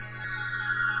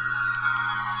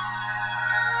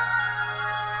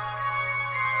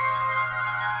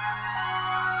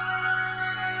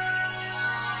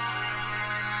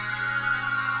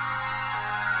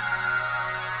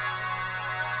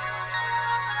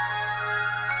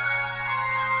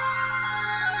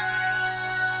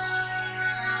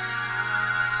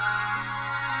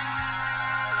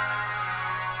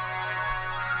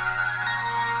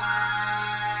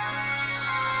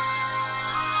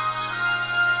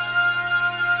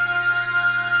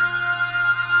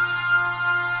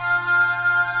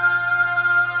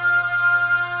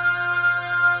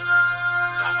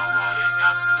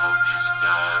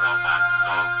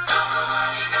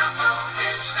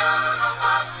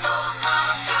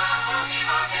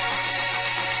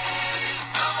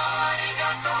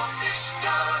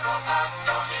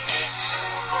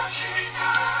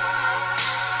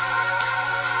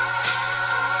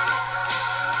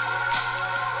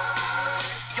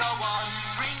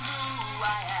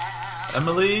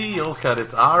Emily Yolcut,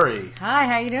 it's Ari. Hi,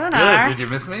 how you doing, Good. Ari? Did you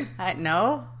miss me?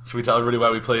 No. Should we tell everybody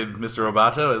why we played Mr.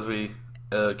 Roboto as we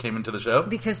came into the show?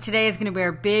 Because today is going to be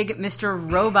our big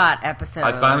Mr. Robot episode.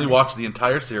 I finally watched the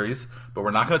entire series, but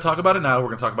we're not going to talk about it now. We're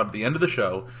going to talk about it at the end of the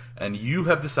show, and you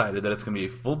have decided that it's going to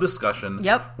be a full discussion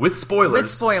with spoilers.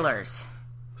 With spoilers.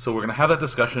 So we're going to have that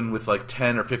discussion with like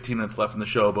 10 or 15 minutes left in the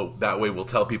show, but that way we'll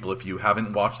tell people if you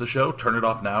haven't watched the show, turn it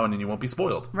off now and then you won't be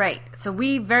spoiled. Right. So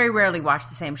we very rarely watch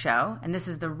the same show, and this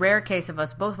is the rare case of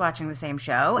us both watching the same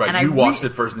show. Right, and you watched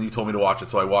it first and then you told me to watch it,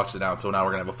 so I watched it now, so now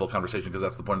we're going to have a full conversation because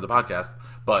that's the point of the podcast,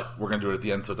 but we're going to do it at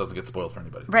the end so it doesn't get spoiled for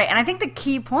anybody. Right, and I think the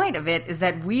key point of it is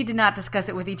that we did not discuss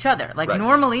it with each other. Like, right.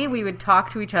 Normally we would talk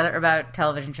to each other about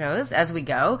television shows as we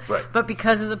go, right. But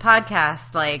because of the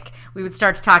podcast, like, we would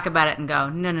start to talk about it and go,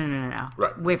 no.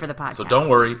 Right. Wait for the podcast. So don't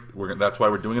worry. That's why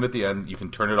we're doing it at the end. You can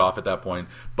turn it off at that point.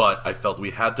 But I felt we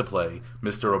had to play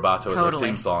Mr. Roboto as our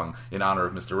theme song in honor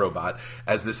of Mr. Robot,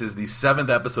 as this is the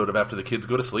 7th episode of After the Kids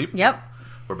Go to Sleep. Yep.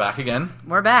 We're back again.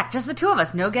 We're back. Just the two of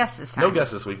us. No guests this time. No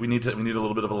guests this week. We need a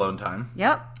little bit of alone time.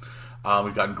 Yep.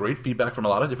 We've gotten great feedback from a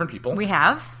lot of different people. We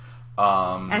have.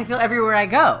 And I feel everywhere I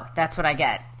go, that's what I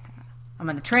get. I'm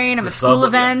on the train, I'm at school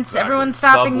events, exactly. Everyone's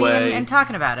stopping Subway, me and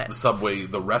talking about it. The subway,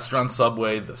 the restaurant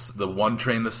Subway, the one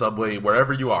train, the subway,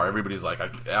 wherever you are, everybody's like,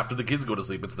 after the kids go to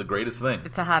sleep, it's the greatest thing.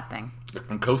 It's a hot thing.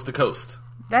 From coast to coast.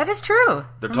 That is true.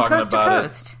 They're From talking coast about to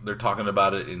coast. They're talking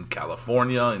about it in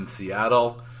California, in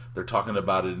Seattle. They're talking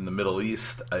about it in the Middle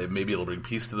East. Maybe it'll bring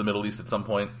peace to the Middle East at some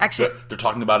point. Actually, they're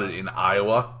talking about it in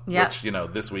Iowa, yep.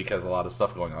 Which, this week has a lot of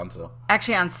stuff going on. So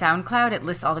actually, on SoundCloud, it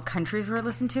lists all the countries we're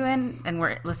listened to in, and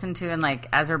we're listened to in like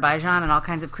Azerbaijan and all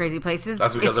kinds of crazy places.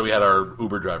 That's because we had our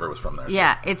Uber driver was from there.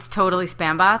 Yeah, so. It's totally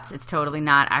spam bots. It's totally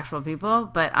not actual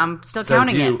people, but I'm still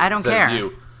counting it. I don't care. Says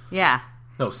you. Yeah.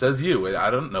 No, says you.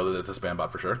 I don't know that it's a spam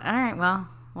bot for sure. All right, well,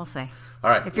 we'll see. All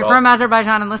right. If you're from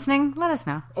Azerbaijan and listening, let us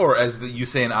know. Or as you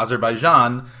say in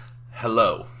Azerbaijan,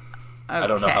 hello. Okay. I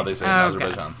don't know how they say it in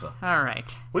Azerbaijan. So. All right.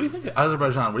 What do you think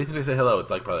Azerbaijan? What do you think they say hello? It's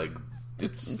like probably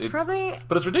it's probably.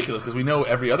 But it's ridiculous because we know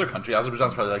every other country.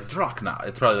 Azerbaijan's probably like Drakna.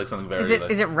 It's probably like something very.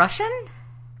 Is it Russian?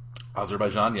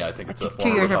 Azerbaijan, yeah, I think it's a 2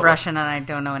 years of Russian, and I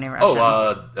don't know any Russian.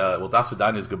 Oh, well, das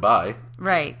vidanya is goodbye.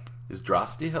 Right. Is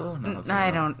Drasti hello? No,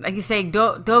 I don't. Like you say,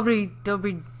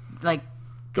 dobry, like.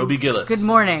 Dobry Gillis. Good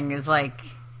morning is like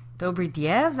Dobry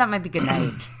Diev? That might be good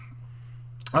night.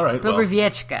 All right. Dobry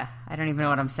Viechka. I don't even know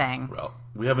what I'm saying. Well,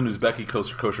 we have an Uzbeki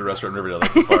kosher restaurant in Riverdale.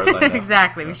 That's as far as I know.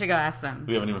 Exactly. Yeah. We should go ask them.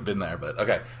 We haven't even been there, but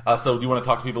okay. So do you want to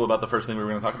talk to people about the first thing we were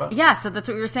going to talk about? Yeah, so that's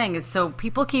what we were saying is so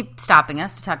people keep stopping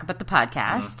us to talk about the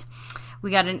podcast. Mm-hmm.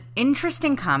 We got an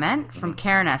interesting comment from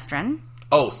Karen Estrin.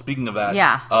 Oh, speaking of that,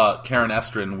 Karen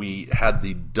Estrin, we had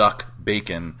the duck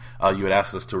bacon. You had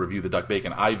asked us to review the duck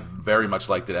bacon. I very much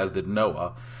liked it, as did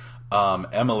Noah.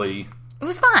 Emily... It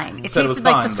was fine. It tasted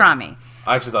like pastrami.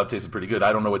 I actually thought it tasted pretty good.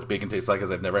 I don't know what bacon tastes like because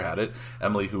I've never had it.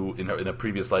 Emily, who in a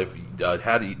previous life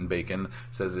had eaten bacon,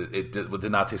 says it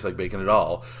did not taste like bacon at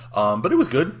all. But it was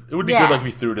good. It would be good like we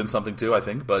threw it in something too, I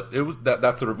think. But it was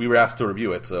we were asked to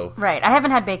review it. So right. I haven't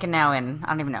had bacon now in, I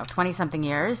don't even know, 20-something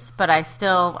years. But I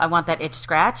want that itch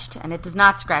scratched. And it does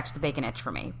not scratch the bacon itch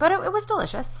for me. But it was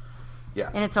delicious. Yeah.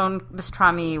 In its own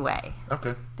pastrami way.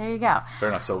 Okay. There you go. Fair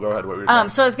enough. So go ahead. What were you saying?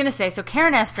 So I was going to say,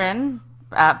 Karen Estrin...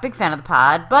 big fan of the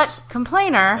pod, but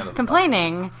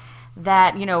complaining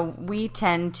that, we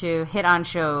tend to hit on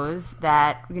shows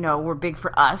that, were big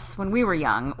for us when we were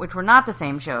young, which were not the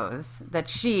same shows that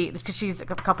because she's a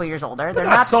couple years older. They're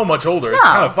not so much older. No. It's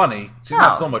kind of funny. She's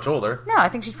not so much older. No, I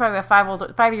think she's probably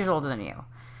about 5 years older than you.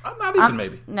 Not even,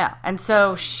 maybe. No. And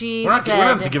so we're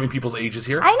not giving people's ages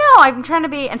here. I know. I'm trying to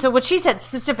be. And so what she said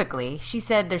specifically, she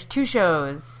said there's 2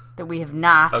 shows that we have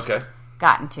not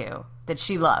gotten to that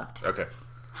she loved. Okay.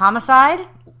 Homicide?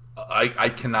 I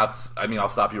cannot... I mean, I'll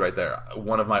stop you right there.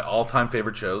 One of my all-time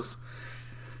favorite shows.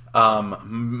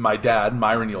 My dad,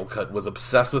 Myron Yolcut, was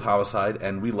obsessed with Homicide,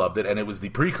 and we loved it. And it was the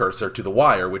precursor to The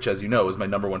Wire, which, as you know, is my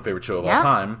number 1 favorite show of all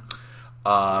time.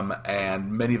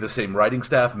 And many of the same writing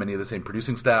staff, many of the same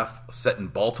producing staff, set in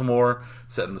Baltimore,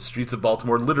 set in the streets of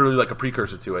Baltimore, literally like a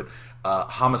precursor to it.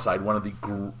 Homicide, one of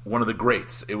the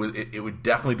greats. It would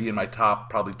definitely be in my top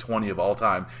probably 20 of all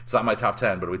time. It's not my top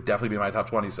 10, but it would definitely be in my top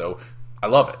 20. So I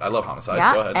love it. I love Homicide.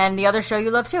 Yeah, go ahead. And the other show you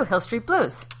love too, Hill Street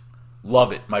Blues.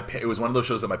 Love it. It was one of those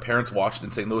shows that my parents watched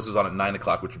in St. Louis. It was on at 9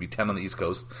 o'clock, which would be 10 on the East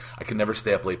Coast. I could never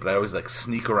stay up late, but I'd always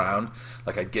sneak around.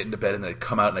 I'd get into bed and then I'd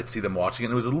come out and I'd see them watching it.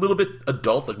 And it was a little bit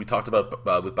adult, like we talked about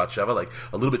with Batsheva,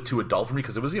 a little bit too adult for me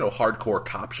because it was, hardcore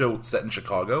cop show set in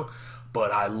Chicago.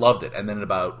 But I loved it. And then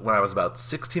when I was about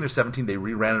 16 or 17, they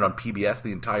reran it on PBS,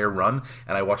 the entire run,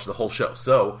 and I watched the whole show.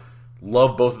 So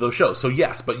Love both of those shows. So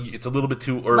yes, but it's a little bit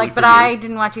too early. But I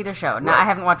didn't watch either show. No, I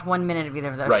haven't watched 1 minute of either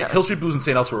of those shows. Hill Street Blues and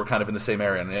St. Elsewhere were kind of in the same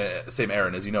area, and same era.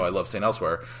 And as you know, I love St.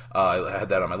 Elsewhere. I had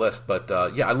that on my list. But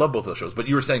I love both of those shows. But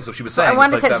you were saying, so she was saying.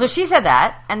 So she said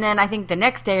that, and then I think the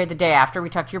next day or the day after, we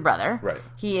talked to your brother. Right.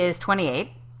 He is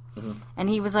 28. Mm-hmm. And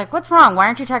he was like, "What's wrong? Why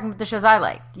aren't you talking about the shows I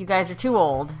like? You guys are too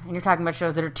old, and you're talking about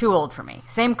shows that are too old for me."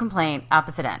 Same complaint,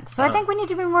 opposite end. So I think we need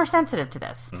to be more sensitive to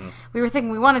this. Mm-hmm. We were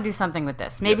thinking we want to do something with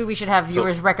this. Maybe we should have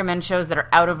viewers recommend shows that are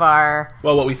out of our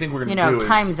what we think we're going to do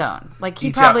time zone. Like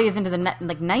he probably is into the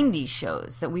 90s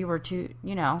shows that we were too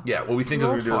Yeah, what we think we're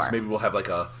going to do is maybe we'll have like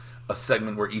a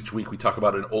segment where each week we talk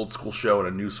about an old school show and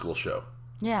a new school show.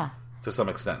 Yeah. To some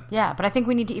extent. Yeah, but I think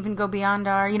we need to even go beyond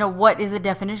our, what is the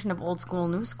definition of old school,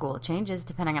 new school? It changes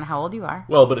depending on how old you are.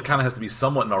 Well, but it kind of has to be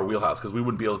somewhat in our wheelhouse because we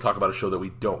wouldn't be able to talk about a show that we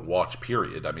don't watch,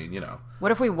 period. I mean,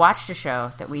 What if we watched a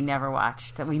show that we never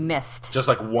watched, that we missed? Just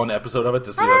like one episode of it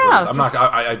to see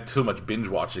I have too much binge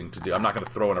watching to do. I'm not going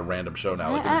to throw in a random show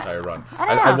now like an entire run.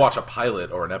 I'd watch a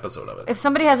pilot or an episode of it. If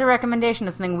somebody has a recommendation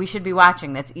of something we should be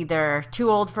watching that's either too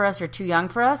old for us or too young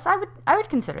for us, I would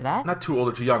consider that. Not too old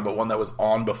or too young, but one that was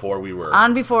on before we were...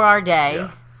 On before our day,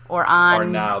 or on, or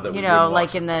now that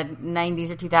like in the 90s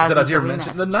or 2000s. Did Adir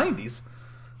mention the 90s?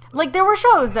 Like there were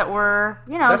shows that were,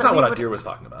 That's not what Adir was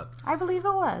talking about. I believe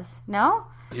it was. No?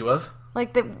 He was?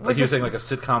 Like you were saying like a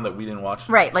sitcom that we didn't watch?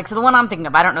 Right, like so the one I'm thinking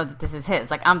of, I don't know that this is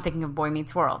his. Like I'm thinking of Boy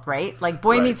Meets World, right? Like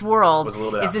Boy Meets World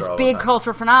is this big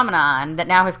cultural phenomenon that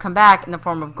now has come back in the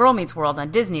form of Girl Meets World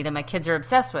on Disney that my kids are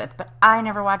obsessed with. But I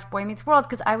never watched Boy Meets World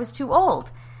because I was too old.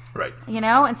 Right.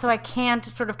 And so I can't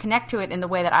sort of connect to it in the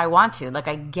way that I want to. Like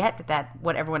I get that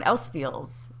what everyone else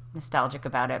feels nostalgic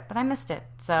about it, but I missed it.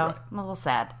 So I'm a little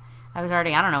sad. I was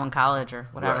already, in college or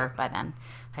whatever by then.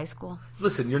 High school.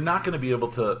 Listen, you're not going to be able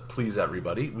to please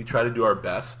everybody. We try to do our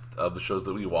best of the shows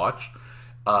that we watch,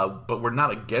 but we're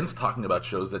not against talking about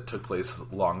shows that took place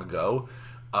long ago.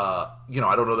 I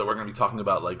don't know that we're going to be talking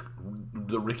about like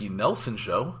the Ricky Nelson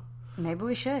show. Maybe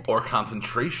we should. Or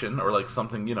Concentration, or like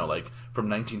something, like from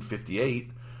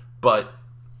 1958. But,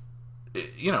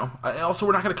 also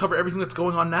we're not going to cover everything that's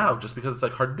going on now just because it's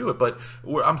like hard to do it. But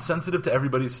I'm sensitive to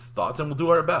everybody's thoughts and we'll do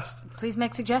our best. Please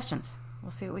make suggestions.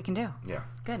 We'll see what we can do. Yeah.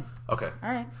 Good. Okay. All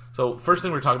right. So first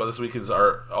thing we're talking about this week is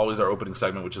always our opening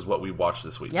segment, which is what we watched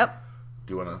this week. Yep.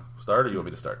 Do you want to start or you want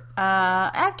me to start?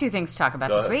 I have two things to talk about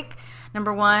this week.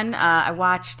 Number one, I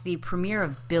watched the premiere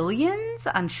of Billions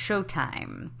on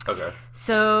Showtime. Okay.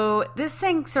 So this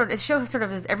show sort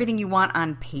of is everything you want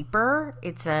on paper.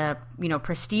 It's a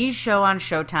prestige show on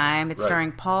Showtime. It's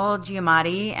starring Paul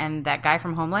Giamatti and that guy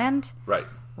from Homeland. Right.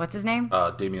 What's his name?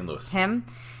 Damian Lewis. Him.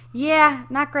 Yeah,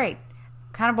 not great.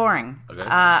 Kind of boring. Okay.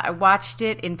 I watched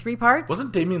it in 3 parts.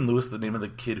 Wasn't Damian Lewis the name of the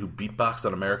kid who beatboxed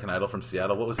on American Idol from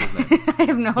Seattle? What was his name? I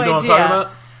have no idea. You know what I'm talking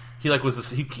about?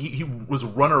 He he was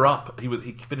runner up.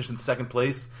 He finished in second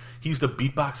place. He used to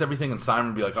beatbox everything, and Simon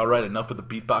would be like, "All right, enough with the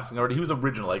beatboxing already." He was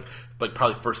original, like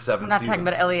probably first 7 seasons. I'm not talking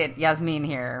about Elliot Yasmin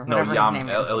here. His name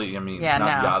is. Elliot Yasmin,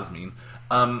 not Yasmin.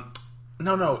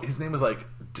 No, his name was like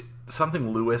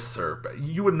something Lewis, or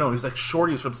you wouldn't know. He was like short.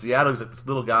 He was from Seattle. He was like this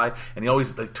little guy, and he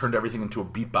always like turned everything into a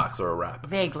beatbox or a rap.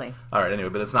 Vaguely. All right. Anyway,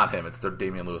 but it's not him. It's the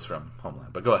Damian Lewis from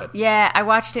Homeland. But go ahead. Yeah, I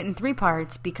watched it in 3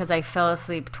 parts because I fell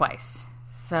asleep twice.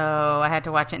 So I had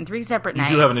to watch it in 3 separate nights.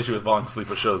 You do have an issue with falling asleep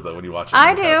with shows, though, when you watch it.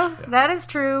 I do. Yeah. That is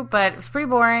true, but it was pretty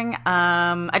boring.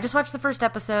 I just watched the first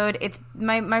episode. It's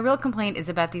my real complaint is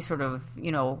about these sort of,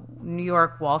 New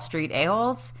York Wall Street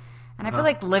a-holes. And I feel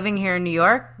like living here in New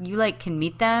York, you can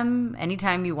meet them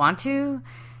anytime you want to.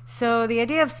 So the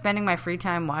idea of spending my free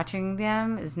time watching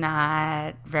them is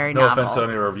not very novel. No offense to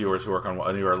any of our viewers who work on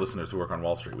any of our listeners who work on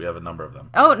Wall Street. We have a number of them.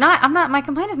 Oh, I'm not. My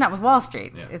complaint is not with Wall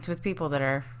Street. Yeah. It's with people that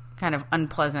are kind of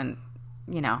unpleasant,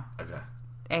 Okay.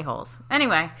 a-holes.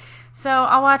 Anyway, so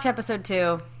I'll watch episode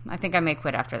 2. I think I may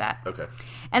quit after that. Okay.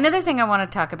 And the other thing I want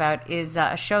to talk about is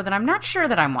a show that I'm not sure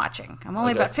that I'm watching. I'm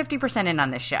only about 50% in on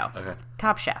this show. Okay.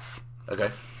 Top Chef. Okay.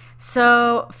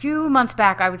 So a few months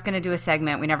back, I was going to do a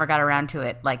segment. We never got around to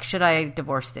it. Like, should I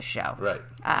divorce this show? Right.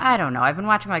 I don't know. I've been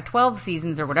watching like 12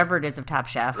 seasons or whatever it is of Top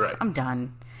Chef. Right. I'm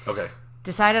done. Okay.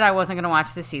 Decided I wasn't going to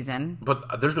watch this season.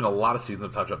 But there's been a lot of seasons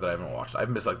of Top Chef that I haven't watched. I've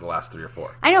missed like the last 3 or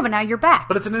 4. I know, but now you're back.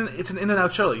 But it's an in and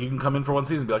out show. Like, you can come in for one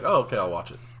season and be like, oh, okay, I'll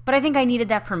watch it. But I think I needed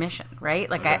that permission, right?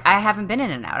 Like, okay. I haven't been in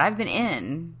and out. I've been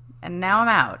in, and now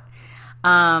I'm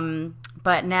out.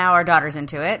 But now our daughter's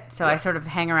into it, so I sort of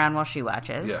hang around while she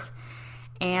watches. Yeah.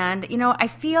 And, I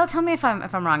feel, tell me if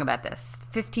I'm wrong about this,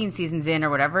 15 seasons in or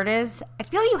whatever it is, I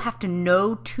feel you have to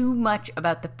know too much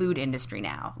about the food industry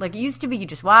now. Like, it used to be you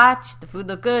just watch, the food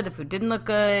looked good, the food didn't look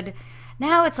good.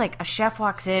 Now it's like a chef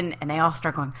walks in and they all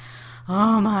start going,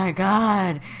 oh my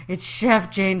God, it's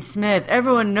Chef Jane Smith.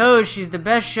 Everyone knows she's the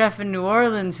best chef in New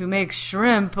Orleans who makes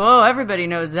shrimp. Oh, everybody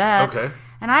knows that. Okay.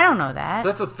 And I don't know that.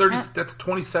 That's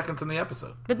 20 seconds in the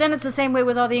episode. But then it's the same way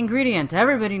with all the ingredients.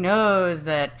 Everybody knows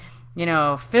that,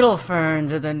 fiddle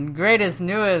ferns are the greatest,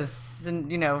 newest,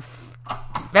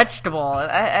 vegetable.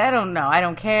 I don't know. I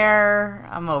don't care.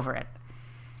 I'm over it.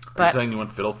 Are you saying you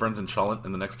want fiddle ferns in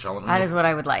the next Cholent? That is what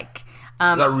I would like.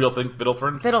 Is that a real thing, fiddle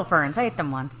ferns? Fiddle ferns. I ate them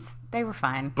once. They were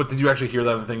fine. But did you actually hear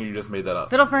that in the thing, or you just made that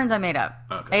up? Fiddle ferns I made up.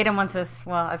 Okay. I ate them once with,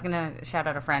 I was going to shout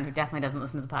out a friend who definitely doesn't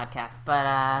listen to the podcast.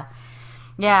 But,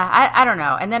 yeah, I don't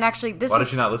know. And then actually this Why did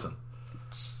she not listen?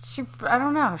 I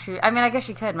don't know. I guess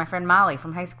she could. My friend Molly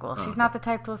from high school. She's not the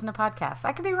type to listen to podcasts.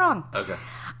 I could be wrong. Okay.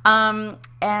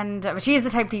 But she is the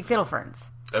type to eat fiddle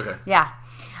ferns. Okay. Yeah.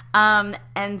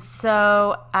 And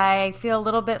so I feel a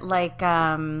little bit like,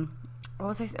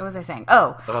 what was I saying?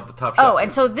 Oh. About the Top Chef. Oh,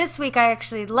 and so this week I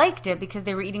actually liked it because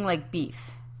they were eating like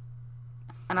beef.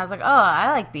 And I was like, oh,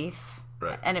 I like beef.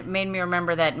 Right. And it made me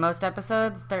remember that most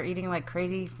episodes they're eating like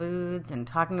crazy foods and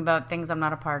talking about things I'm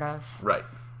not a part of. Right.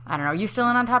 I don't know. Are you still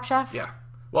in on Top Chef? Yeah.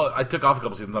 Well, I took off a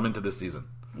couple seasons. I'm into this season.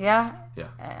 Yeah? Yeah.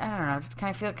 I don't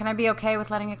know. Can I be okay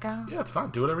with letting it go? Yeah, it's fine.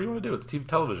 Do whatever you want to do. It's TV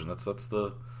television. That's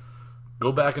the...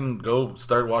 Go back and go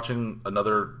start watching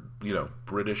another,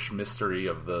 British mystery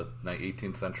of the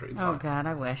 18th century. It's fine. God,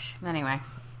 I wish. Anyway.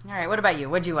 All right, what about you?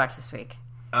 What'd you watch this week?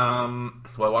 Well,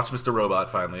 I watched Mr.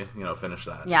 Robot finally. Finished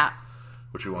that. Yeah.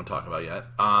 Which we won't talk about yet.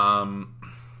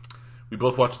 We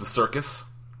both watched The Circus.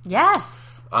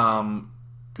 Yes.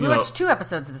 We watched 2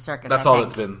 episodes of The Circus. That's all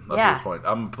it's been up to this point.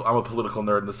 I'm a political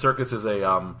nerd. The Circus is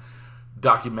a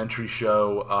documentary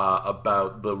show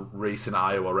about the race in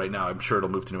Iowa right now. I'm sure it'll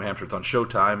move to New Hampshire. It's on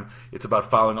Showtime. It's about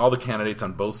following all the candidates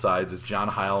on both sides. It's John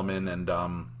Heilman and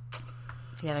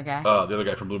the other guy. The other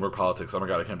guy from Bloomberg Politics. Oh my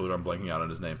God, I can't believe I'm blanking out on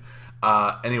his name.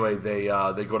 Anyway, they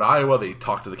go to Iowa. They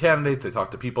talk to the candidates. They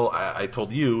talk to people. I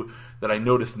told you that I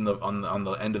noticed on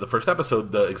the end of the first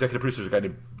episode, the executive producer is a guy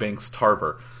named Banks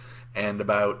Tarver. And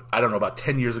about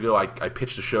 10 years ago, I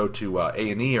pitched a show to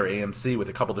A&E or AMC with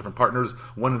a couple different partners,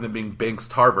 one of them being Banks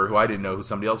Tarver, who I didn't know, who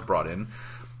somebody else brought in.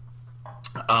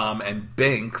 And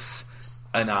Banks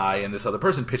and I and this other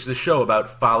person pitched this show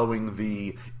about following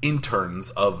the interns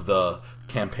of the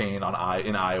campaign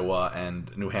in Iowa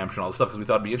and New Hampshire and all this stuff, because we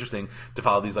thought it'd be interesting to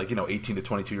follow these 18 to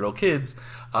 22-year-old kids.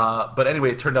 But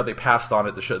anyway, it turned out they passed on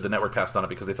it. The network passed on it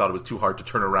because they thought it was too hard to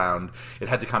turn around. It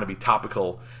had to kind of be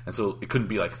topical, and so it couldn't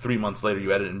be like 3 months later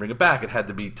you edit it and bring it back. It had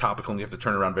to be topical, and you have to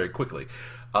turn it around very quickly.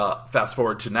 Fast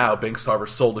forward to now, Banks Tarver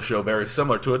sold a show very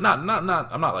similar to it. I'm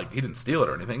not like he didn't steal it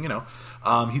or anything,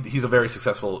 He's a very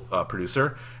successful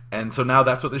producer. And so now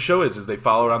that's what the show is they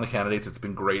follow around the candidates. It's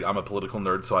been great. I'm a political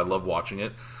nerd, so I love watching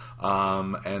it.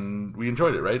 And we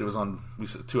enjoyed it, right? It was on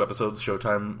 2 episodes,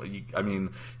 Showtime.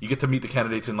 You get to meet the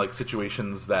candidates in like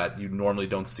situations that you normally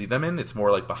don't see them in. It's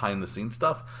more like behind the scenes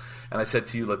stuff. And I said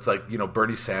to you,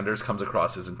 Bernie Sanders comes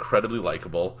across as incredibly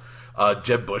likable.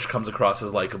 Jeb Bush comes across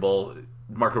as likable.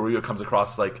 Marco Rubio comes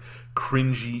across like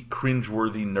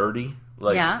cringeworthy, nerdy.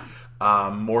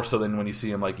 More so than when you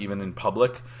see him even in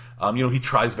public. He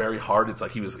tries very hard. It's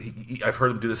like I've heard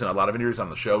him do this in a lot of interviews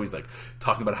on the show. He's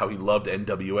talking about how he loved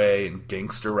NWA and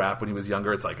gangster rap when he was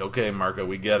younger. It's okay, Marco,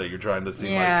 we get it. You're trying to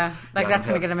seem that's going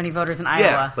to get him any voters in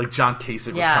Iowa. Yeah, John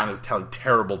Kasich was trying to tell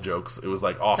terrible jokes. It was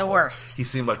awful. The worst. He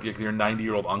seemed like your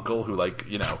 90-year-old uncle who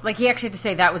he actually had to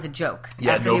say that was a joke.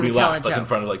 Yeah, after nobody he would tell laughed a joke. in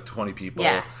front of 20 people.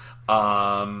 Yeah.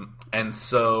 And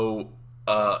so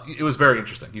it was very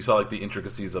interesting. You saw the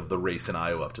intricacies of the race in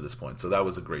Iowa up to this point. So that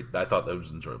was I thought that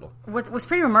was enjoyable. What's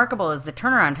pretty remarkable is the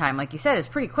turnaround time, like you said, is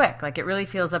pretty quick. It really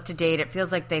feels up to date. It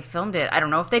feels like they filmed it. I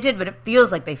don't know if they did, but it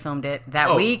feels like they filmed it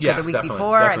that week or the week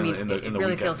before. Definitely it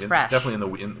really feels fresh.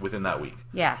 Definitely within that week.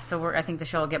 Yeah, so I think the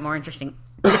show will get more interesting.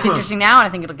 It's interesting now, and I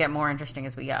think it'll get more interesting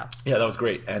as we go. Yeah, that was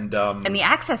great. And the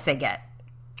access they get.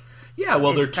 Yeah,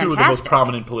 well, they're two of the most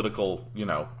prominent political,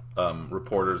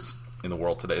 reporters in the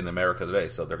world today, in America today,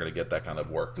 so they're going to get that kind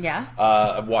of work. Yeah.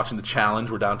 I'm watching The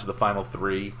Challenge. We're down to the final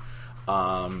 3.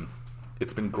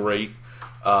 It's been great.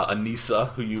 Anissa,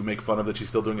 who you make fun of that she's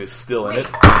still doing, is still in it.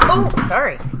 Oh,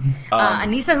 sorry.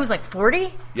 Anissa, who's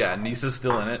 40? Yeah, Anissa's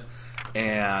still in it.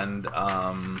 And,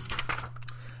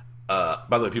 by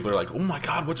the way, people are like, oh my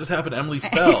God, what just happened? Emily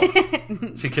fell.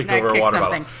 She kicked over a water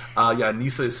bottle.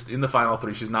 Anissa is in the final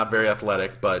 3. She's not very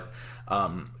athletic, but...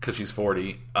 because she's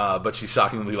 40, but she's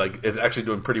shockingly is actually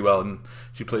doing pretty well, and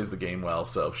she plays the game well,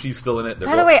 so she's still in it.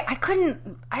 By the way, I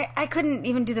couldn't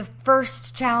even do the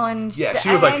first challenge. Yeah, she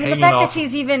was hanging off. The fact that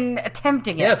she's even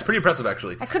attempting it. Yeah, it's pretty impressive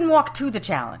actually. I couldn't walk to the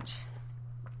challenge.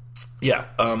 Yeah.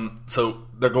 So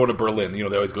they're going to Berlin. They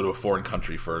always go to a foreign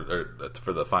country for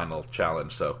the final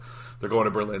challenge. So they're going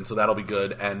to Berlin. So that'll be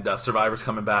good. And Survivor's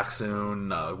coming back soon.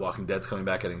 Walking Dead's coming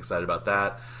back. Getting excited about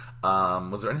that.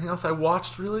 Was there anything else I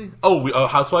watched, really?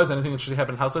 Housewives. Anything interesting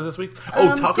happened in Housewives this week? Do you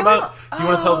want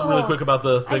to tell really quick about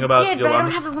the thing about Yolanda? But I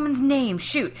don't have the woman's name.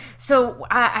 Shoot. So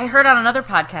I heard on another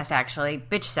podcast, actually,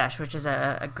 Bitch Sesh, which is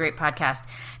a great podcast.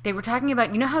 They were talking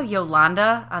about, how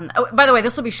Yolanda... by the way,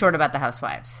 this will be short about the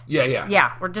Housewives. Yeah.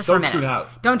 Yeah, we're just for a minute.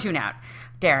 Don't tune out,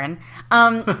 Darren.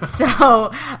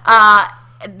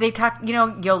 They talk,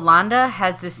 Yolanda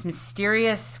has this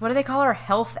mysterious... What do they call her?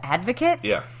 Health advocate?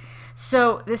 Yeah.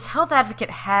 So this health advocate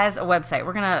has a website.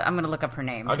 I'm gonna look up her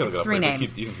name. It's 3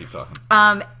 names. You can keep talking.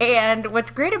 And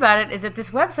what's great about it is that this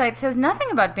website says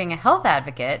nothing about being a health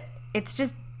advocate. It's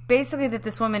just basically that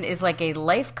this woman is like a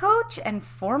life coach and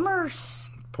former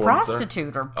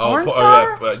prostitute or porn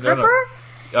star, stripper.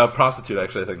 Prostitute,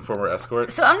 actually, I think, former escort.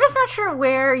 So I'm just not sure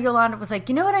where Yolanda was like,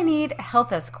 you know what I need? A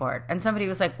health escort. And somebody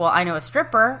was like, well, I know a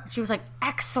stripper. She was like,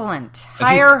 excellent.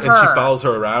 Hire her. And she follows her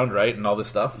around, right? And all this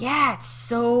stuff? Yeah, it's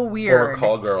so weird. Former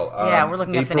call girl. We're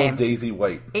looking up the name. April Daisy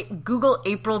White. Google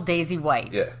April Daisy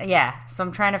White. Yeah. Yeah, so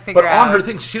I'm trying to figure out. But on her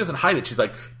thing, she doesn't hide it. She's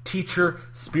like, teacher,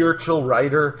 spiritual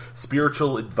writer,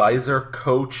 spiritual advisor,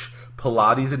 coach,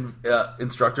 Pilates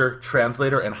instructor,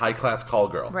 translator, and high-class call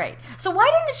girl. Right. So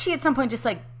why didn't she at some point just,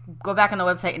 go back on the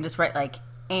website and just write,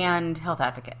 and health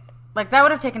advocate? That would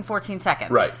have taken 14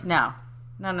 seconds. Right. No.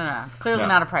 Clearly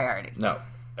not a priority. No.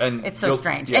 And it's so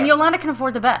strange. Yeah. And Yolanda can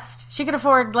afford the best. She could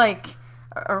afford,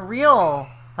 a real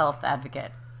health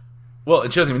advocate. Well,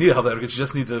 and she doesn't even need a health advocate. She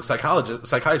just needs a psychiatrist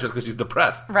because she's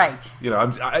depressed. Right.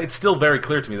 It's still very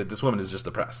clear to me that this woman is just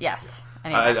depressed. Yes.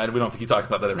 Anyway. We don't have to keep talking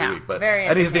about that every week. But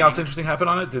anything else interesting happen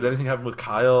on it? Did anything happen with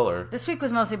Kyle? Or this week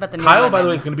was mostly about the new Kyle, women. by the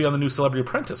way, is going to be on the new Celebrity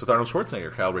Apprentice with Arnold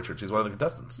Schwarzenegger. Kyle Richards. He's one of the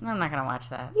contestants. I'm not going to watch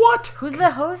that. What? Who's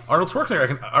the host? Arnold Schwarzenegger.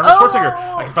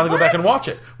 I can finally go back and watch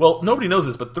it. Well, nobody knows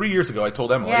this, but 3 years ago I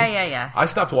told Emily. Yeah. I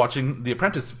stopped watching The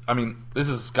Apprentice. I mean, this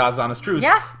is God's honest truth.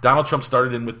 Yeah. Donald Trump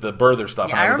started in with the birther stuff,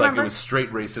 and I was remember. like, it was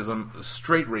straight racism,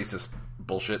 straight racist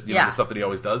bullshit, the stuff that he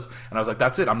always does. And I was like,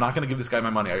 that's it. I'm not going to give this guy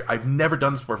my money. I've never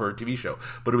done this before for a TV show,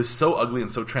 but it was so ugly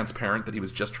and so transparent that he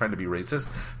was just trying to be racist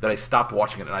that I stopped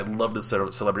watching it. And I love the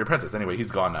Celebrity Apprentice. Anyway,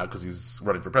 he's gone now because he's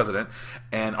running for president,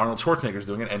 and Arnold Schwarzenegger's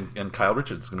doing it, and Kyle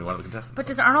Richards is going to be one of the contestants. But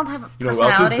does Arnold have personality?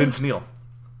 Who else is Vince Neil?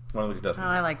 One of the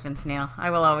contestants. Oh, I like Vince Neil. I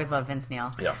will always love Vince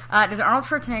Neil. Yeah. Does Arnold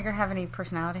Schwarzenegger have any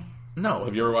personality? No.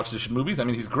 Have you ever watched his movies? I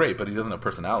mean, he's great, but he doesn't have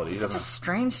personality. It's such a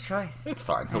strange choice. It's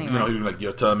fine. Anyway. He'll be like,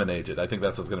 you're terminated. I think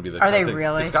that's what's going to be the Are they thing.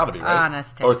 really? It's got to be, right?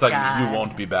 Honest to Or it's like, God. you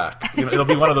won't be back. It'll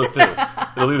be one of those two.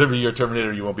 It'll either be you're Terminator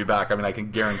or you won't be back. I mean, I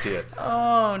can guarantee it.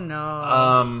 Oh,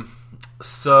 no.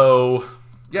 So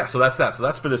that's that. So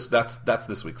that's for this. That's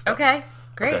this week's stuff. Okay,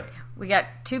 great. Okay. We got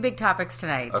 2 big topics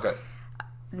tonight. Okay.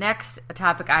 Next, a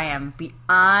topic I am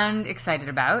beyond excited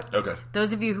about. Okay.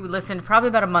 Those of you who listened probably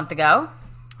about a month ago.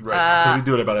 Right. Because we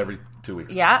do it about every 2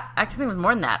 weeks. Yeah, actually it was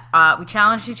more than that. We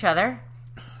challenged each other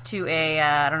to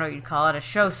I don't know what you'd call it, a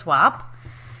show swap.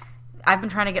 I've been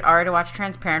trying to get Ari to watch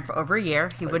Transparent for over a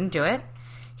year. He wouldn't do it.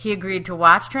 He agreed to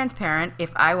watch Transparent if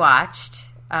I watched.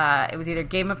 It was either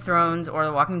Game of Thrones or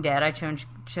The Walking Dead. I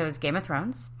chose Game of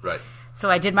Thrones. Right. So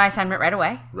I did my assignment right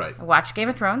away. Right. I watched Game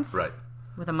of Thrones. Right.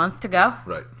 With a month to go.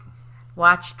 Right.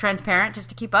 Watched Transparent just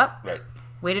to keep up. Right.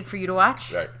 Waited for you to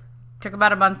watch. Right. Took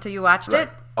about a month till you watched it.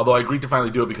 Although I agreed to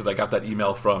finally do it because I got that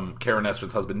email from Karen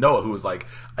Estrin's husband, Noah, who was like,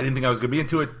 I didn't think I was going to be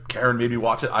into it. Karen made me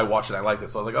watch it. I watched it. I liked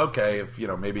it. So I was like, okay, if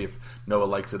Noah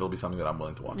likes it, it'll be something that I'm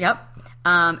willing to watch. Yep.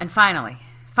 And finally,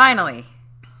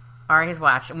 Ari has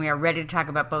watched, and we are ready to talk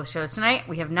about both shows tonight.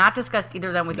 We have not discussed either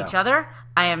of them with each other.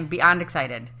 I am beyond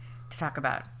excited to talk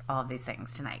about all of these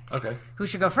things tonight. Okay. Who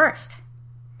should go first?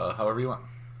 However you want.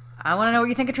 I want to know what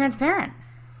you think of Transparent.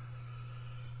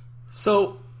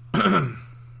 So,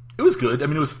 it was good. I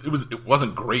mean, it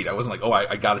wasn't great. I wasn't like,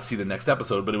 I got to see the next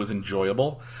episode, but it was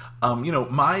enjoyable.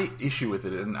 My issue with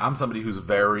it, and I'm somebody who's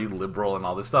very liberal and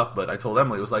all this stuff, but I told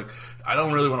Emily, it was like, I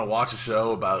don't really want to watch a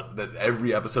show about that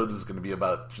every episode is going to be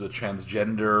about the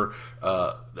transgender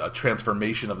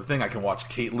transformation of the thing. I can watch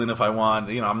Caitlyn if I want.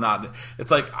 I'm not.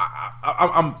 It's like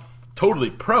I'm totally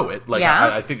pro it. Like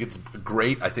I think it's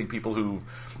great. I think people who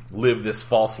live this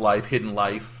false life, hidden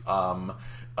life,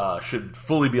 should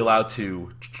fully be allowed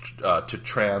to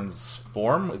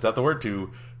transform. Is that the word?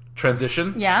 To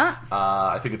transition. Yeah.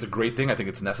 I think it's a great thing. I think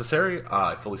it's necessary.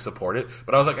 I fully support it.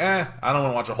 But I was like, I don't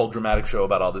want to watch a whole dramatic show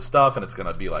about all this stuff, and it's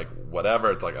going to be like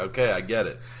whatever. It's like, okay, I get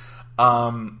it.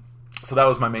 So that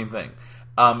was my main thing.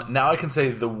 Now I can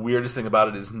say the weirdest thing about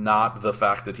it is not the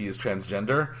fact that he is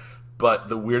transgender, But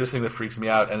the weirdest thing that freaks me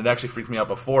out, and it actually freaked me out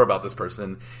before about this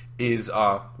person, is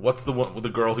what's the one with the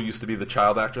girl who used to be the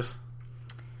child actress?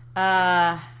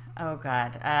 Oh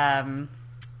God.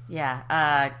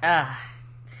 Yeah.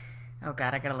 Oh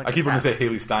God, I gotta look. I keep going to say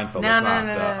Haley Steinfeld. No, it's no, not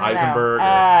no,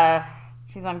 Eisenberg.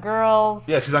 She's on Girls.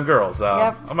 Yeah, she's on Girls.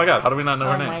 Yep. Oh my God, how do we not know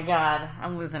her name? Oh my God,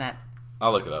 I'm losing it.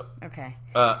 I'll look it up. Okay.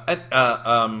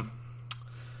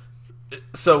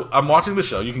 So I'm watching the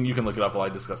show. You can look it up while I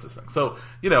discuss this thing. So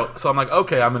so I'm like,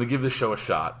 okay, I'm going to give this show a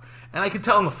shot. And I can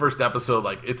tell in the first episode,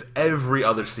 like, it's every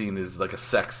other scene is like a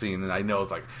sex scene, and I know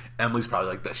it's like Emily's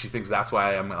probably like that. She thinks that's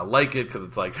why I'm going to like it, because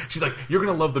it's like she's like, you're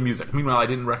going to love the music. Meanwhile, I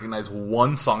didn't recognize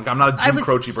one song. I'm not a Jim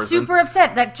Croce person. Super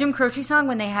upset that Jim Croce song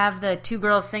when they have the two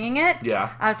girls singing it.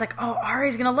 Yeah, I was like, oh,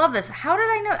 Ari's going to love this. How did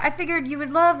I know? I figured you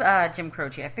would love Jim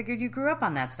Croce. I figured you grew up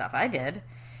on that stuff. I did.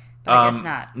 But I guess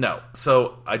not. No,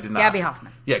 so I did not. Gabby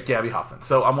Hoffman. Yeah, Gabby Hoffman.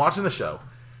 So I'm watching the show,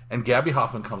 and Gabby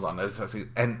Hoffman comes on.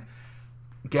 And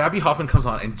Gabby Hoffman comes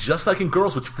on, and just like in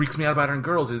Girls, which freaks me out about her in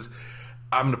Girls, is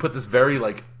I'm going to put this very,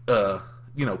 like,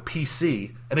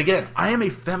 PC. And again, I am a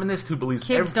feminist who believes...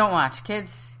 Kids don't watch.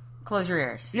 Kids, close your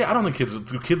ears. Yeah, I don't think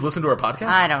do kids listen to our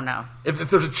podcast? I don't know.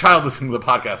 If there's a child listening to the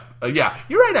podcast, yeah,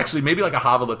 you're right, actually. Maybe like a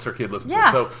Hava lets her kid listen to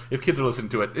it. So if kids are listening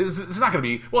to it, it's not going to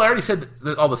be... Well, I already said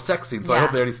all the sex scenes, so I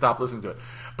hope they already stopped listening to it.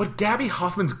 But Gabby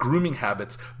Hoffman's grooming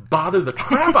habits bother the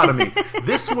crap out of me.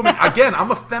 This woman, again,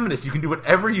 I'm a feminist. You can do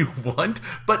whatever you want,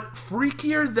 but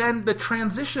freakier than the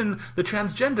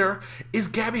transgender, is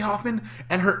Gabby Hoffman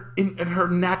and her in her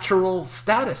natural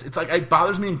status. It's like, it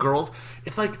bothers me in Girls.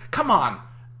 It's like, come on.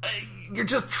 You're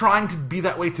just trying to be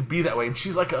that way, and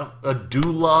she's like a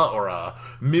doula or a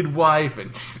midwife,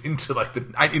 and she's into like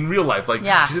in real life, like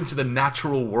she's into the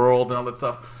natural world and all that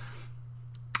stuff.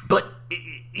 But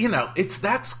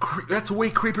that's way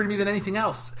creepier to me than anything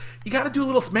else. You got to do a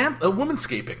little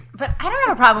womanscaping. But I don't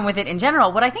have a problem with it in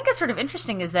general. What I think is sort of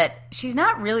interesting is that she's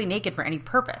not really naked for any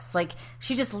purpose. Like,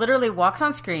 she just literally walks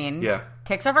on screen,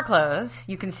 takes off her clothes,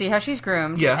 you can see how she's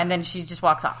groomed, and then she just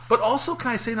walks off. But also,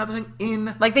 can I say another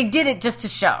thing? Like, they did it just to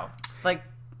show. Like,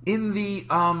 in the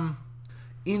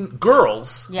in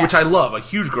Girls, which I love, a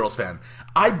huge Girls fan,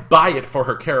 I buy it for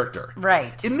her character.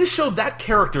 Right. In this show, that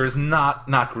character is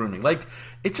not grooming. Like,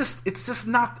 it's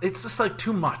just like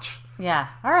too much. Yeah.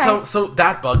 All right. So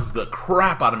that bugs the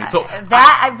crap out of me. So I'm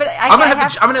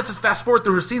gonna have to fast forward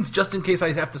through her scenes just in case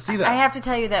I have to see that. I have to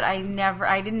tell you that I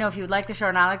didn't know if you would like the show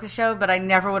or not like the show, but I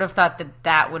never would have thought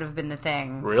that would have been the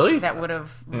thing. Really? That would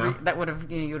have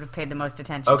you would have paid the most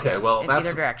attention. Okay. Well, in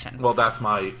either direction. Well, that's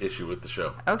my issue with the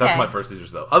show. Okay. That's my first issue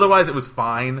though. Otherwise, it was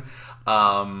fine.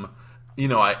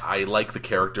 I like the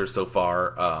characters so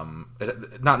far.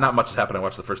 Not much has happened. I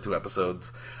watched the first 2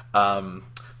 episodes.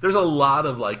 There's a lot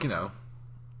of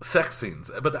sex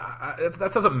scenes, but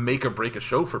that doesn't make or break a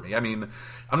show for me. I mean,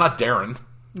 I'm not Darren,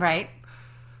 right?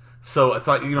 So it's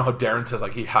like, how Darren says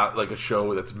like he had like a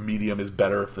show that's medium is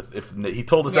better if he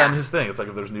told us that in his thing. It's like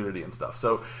if there's nudity and stuff.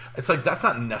 So it's like that's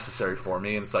not necessary for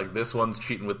me. And it's like this one's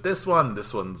cheating with this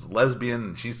one's lesbian,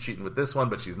 and she's cheating with this one,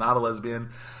 but she's not a lesbian.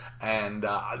 And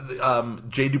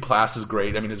Jay Duplass is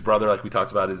great. I mean, his brother, like we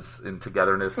talked about, is in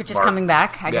Togetherness, which is coming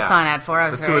back. I just saw an ad for it. I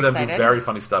was very excited. The two of them do very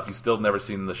funny stuff. You still have never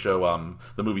seen the show,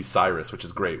 the movie Cyrus, which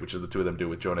is great, which is the two of them do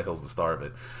with Jonah Hill's the star of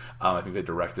it. I think they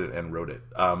directed it and wrote it.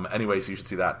 Anyway, so you should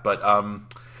see that. But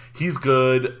he's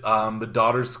good. The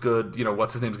daughter's good.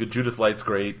 What's his name's good. Judith Light's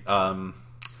great.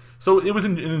 So it was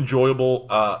an enjoyable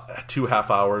 2.5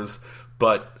 hours.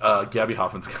 But Gabby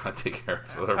Hoffman's got to take care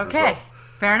of her. Okay.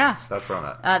 Fair enough. That's where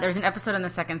I'm at. There's an episode in the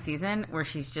second season where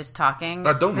she's just talking.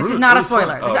 This is not a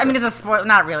spoiler. Oh, okay. I mean, it's a spoiler.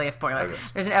 Not really a spoiler. Okay.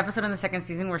 There's an episode in the second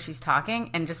season where she's talking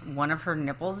and just one of her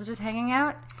nipples is just hanging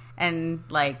out. And,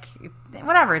 like,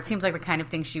 whatever. It seems like the kind of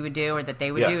thing she would do or that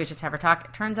they would do is just have her talk.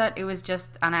 It turns out it was just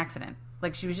on accident.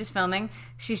 Like, she was just filming.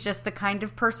 She's just the kind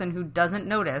of person who doesn't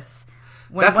notice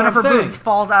when one of her boobs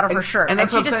falls out of her shirt. And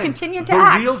she just continued to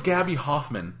act. The real Gabby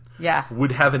Hoffman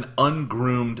would have an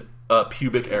ungroomed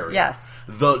pubic area. Yes.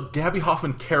 The Gabby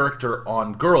Hoffman character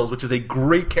on Girls, which is a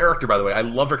great character, by the way. I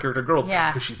love her character in Girls.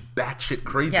 Yeah. Because she's batshit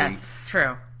crazy. Yes,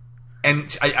 true.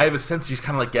 And I have a sense she's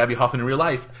kind of like Gabby Hoffman in real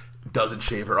life. Doesn't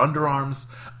shave her underarms.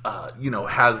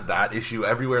 Has that issue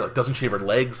everywhere. Like, doesn't shave her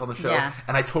legs on the show. Yeah.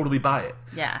 And I totally buy it.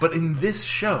 Yeah. But in this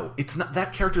show, it's not,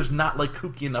 that character's not, like,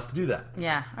 kooky enough to do that.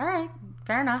 Yeah. All right.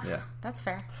 Fair enough. Yeah. That's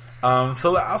fair.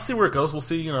 So I'll see where it goes. We'll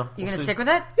see. You we'll gonna see. stick with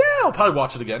it? Yeah, I'll probably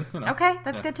watch it again. Okay,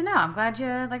 that's good to know. I'm glad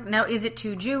you like. Now, is it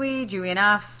too Jewy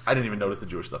enough? I didn't even notice the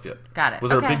Jewish stuff yet. Got it.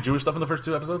 Was there a big Jewish stuff in the first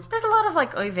 2 episodes? There's a lot of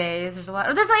like oives. There's a lot.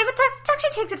 It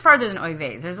actually takes it farther than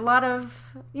oives. There's a lot of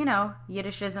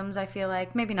Yiddishisms. I feel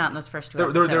like maybe not in those first 2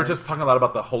 episodes. They were just talking a lot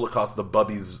about the Holocaust, the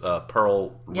Bubby's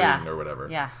pearl ring or whatever.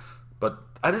 Yeah. But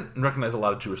I didn't recognize a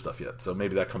lot of Jewish stuff yet, so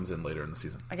maybe that comes in later in the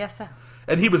season. I guess so.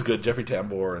 And he was good, Jeffrey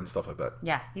Tambor and stuff like that.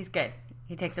 Yeah, he's good.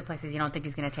 He takes it places you don't think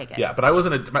he's going to take it. Yeah, but I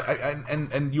wasn't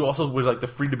and you also were like the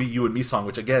Free to Be You and Me song,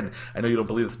 which again, I know you don't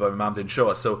believe this, but my mom didn't show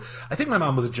us. So I think my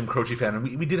mom was a Jim Croce fan,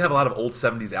 and we did have a lot of old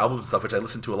 70s albums and stuff, which I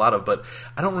listened to a lot of, but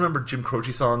I don't remember Jim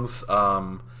Croce songs,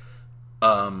 like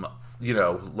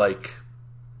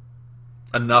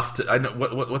enough to... I know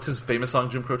what's his famous song,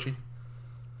 Jim Croce?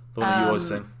 The one that you always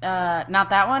sing? Not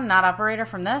that one, not Operator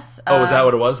from this. Oh, is that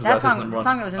what it was? Is that song, his number one? The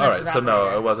song that was in this was so Operator.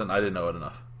 no, it wasn't. I didn't know it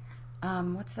enough.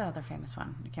 What's the other famous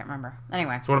one? I can't remember.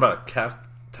 Anyway. So what about a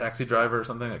taxi driver or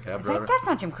something? A cab driver? That's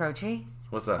not Jim Croce.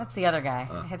 What's that? That's the other guy.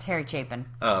 It's Harry Chapin.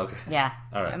 Oh, okay. Yeah.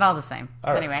 All right. And all the same.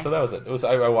 All right. Anyway. So that was it.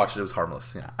 I watched it. It was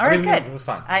harmless. Yeah. All right, good. It was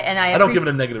fine. I don't give it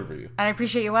a negative review. And I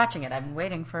appreciate you watching it. I've been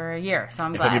waiting for a year, so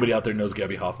I'm glad. If anybody out there knows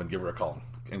Gabby Hoffman, give her a call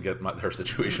and get her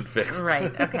situation fixed.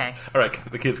 Right. Okay. All right.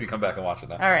 The kids can come back and watch it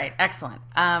now. All right. Excellent.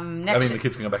 The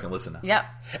kids can come back and listen now. Yep.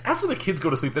 After the kids go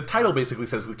to sleep, the title basically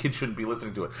says the kids shouldn't be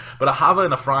listening to it. But Ahava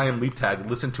and Ephraim Leap Tag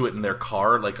listen to it in their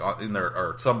car, like in their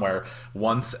or somewhere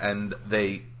once, and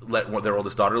they let their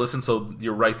oldest daughter listen. So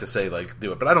you're right to say like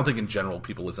do it. But I don't think in general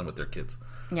people listen with their kids.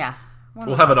 Yeah.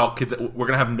 We'll have it all kids. We're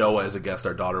gonna have Noah as a guest,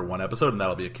 our daughter, one episode, and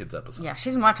that'll be a kids episode. Yeah,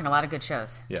 she's been watching a lot of good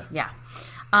shows. Yeah. Yeah.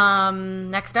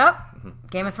 Next up,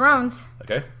 Game of Thrones.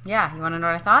 Okay. Yeah, you want to know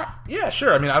what I thought? Yeah,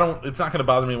 sure. I mean, it's not going to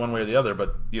bother me one way or the other,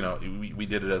 but we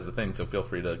did it as the thing, so feel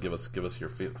free to give us your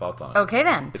thoughts on it. Okay,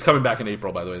 then. It's coming back in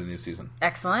April, by the way, the new season.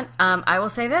 Excellent. I will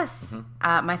say this: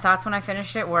 my thoughts when I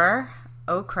finished it were,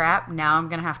 "Oh crap! Now I'm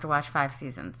going to have to watch 5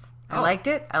 seasons." I liked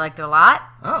it. I liked it a lot.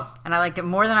 Oh. And I liked it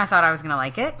more than I thought I was going to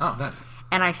like it. Oh, nice.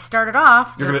 And I started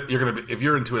off. You're gonna be, if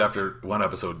you're into it after 1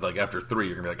 episode, like after 3,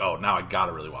 you're gonna be like, oh, now I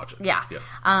gotta really watch it. Yeah.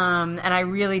 And I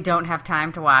really don't have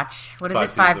time to watch. What is 5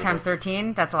 it? 5 seasons times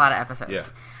 13? That's a lot of episodes.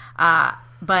 Yeah.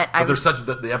 But there's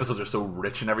the episodes are so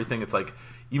rich and everything. It's like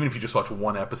even if you just watch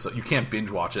 1 episode, you can't binge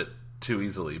watch it too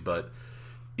easily. But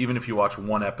even if you watch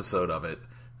 1 episode of it,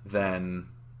 then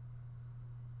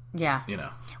yeah,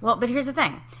 Well, but here's the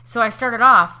thing. So I started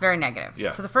off very negative.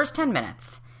 Yeah. So the first 10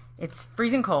 minutes. It's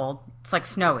freezing cold. It's like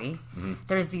snowy. Mm-hmm.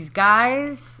 There's these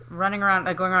guys running around,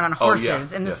 like going around on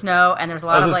horses in the snow, and there's a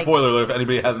lot of like... That's a spoiler alert if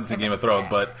anybody hasn't seen Game of Thrones,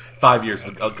 but 5 years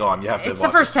gone, you have to watch It's the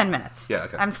first 10 minutes. Yeah,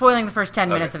 okay. I'm spoiling the first 10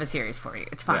 minutes of a series for you.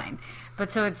 It's fine. Yeah.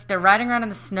 But so they're riding around in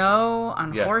the snow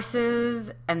on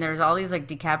horses, and there's all these like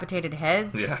decapitated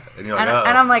heads. Yeah, and you're like,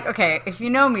 and I'm like, okay, if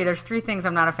you know me, there's 3 things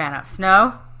I'm not a fan of.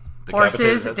 Snow...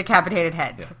 Horses, decapitated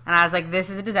heads. Yeah. And I was like, this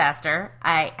is a disaster.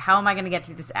 How am I going to get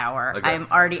through this hour? Okay. I'm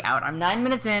already out. I'm 9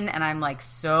 minutes in, and I'm like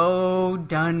so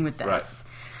done with this.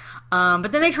 Right.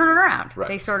 But then they turn it around. Right.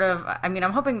 They sort of, I'm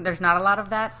hoping there's not a lot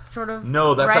of that sort of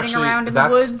riding around in the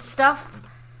woods stuff.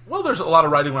 Well, there's a lot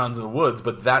of riding around in the woods,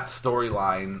 but that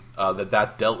storyline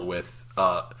that dealt with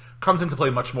comes into play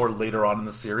much more later on in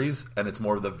the series, and it's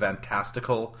more of the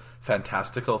fantastical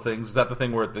things. Is that the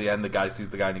thing where at the end the guy sees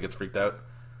the guy and he gets freaked out?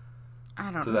 I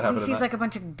don't know. He sees like a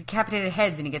bunch of decapitated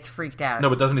heads and he gets freaked out. No,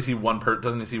 but doesn't he see one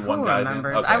Doesn't he see one guy? Who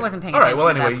remembers? Okay. I wasn't paying attention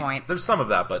at that point. There's some of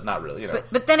that, but not really.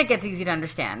 But then it gets easy to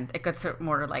understand. It gets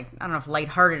more like, I don't know if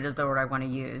lighthearted is the word I want to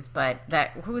use, but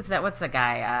who is that? What's the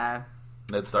guy?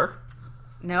 Ned Stark?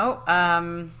 No.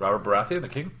 Robert Baratheon, the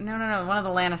king? No. One of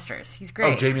the Lannisters. He's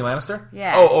great. Oh, Jamie Lannister?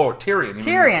 Yeah. Oh, Tyrion.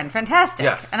 Tyrion, fantastic.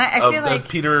 Yes. And I feel like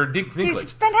Peter Dinklage.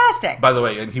 He's fantastic. By the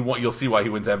way, and you'll see why he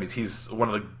wins Emmys. He's one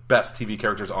of the best TV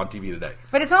characters on TV today.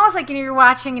 But it's almost like you're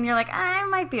watching and you're like, I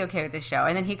might be okay with this show,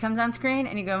 and then he comes on screen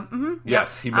and you go,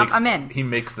 yes, I'm in. He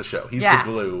makes the show. He's the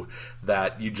glue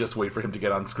that you just wait for him to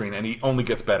get on screen, and he only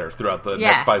gets better throughout the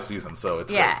next 5 seasons. So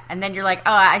it's great. And then you're like,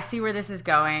 oh, I see where this is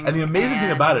going. And the amazing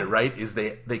thing about it, right, is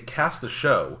they cast a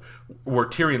show where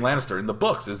Tyrion Lannister in the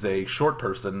books is a short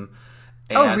person.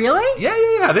 And oh, really?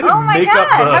 Yeah. They didn't oh my make God,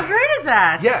 up how great is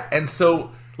that? Yeah, and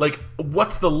so like,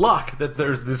 what's the luck that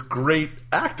there's this great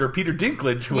actor, Peter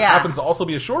Dinklage, who happens to also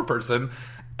be a short person,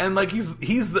 and like he's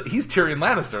Tyrion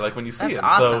Lannister, like when you see him.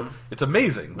 Awesome. So it's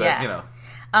amazing that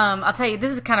I'll tell you,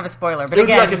 this is kind of a spoiler, but it would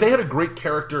be like if they had a great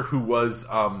character who was,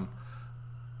 I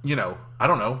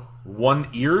don't know,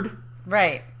 one-eared,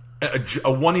 right?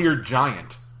 A one-eared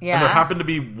giant Yeah. And there happened to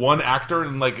be one actor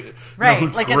and like right,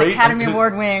 like great an Academy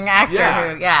Award winning actor.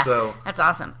 Yeah, who, so that's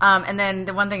awesome. And then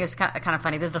the one thing is kind of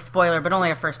funny. This is a spoiler, but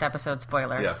only a first episode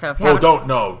spoiler. Yeah. So if you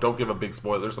don't give a big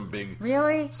spoiler. There's some big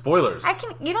spoilers.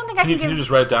 You don't think I can? Can you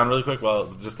just write it down really quick?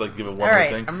 Well, just like give it one All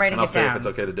right, thing. I'm writing and I'll it say down. if it's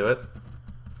okay to do it.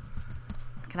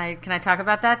 Can I talk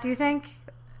about that? Do you think?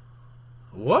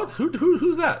 What?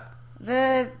 Who's that?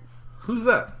 Who's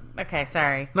that? Okay,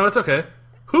 sorry. No, it's okay.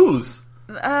 Who's?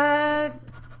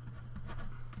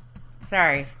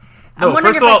 Sorry. No,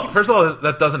 first of all,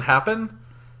 that doesn't happen.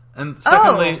 And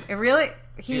secondly, it really?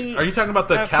 Are you talking about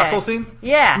the castle scene?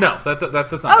 Yeah. No, that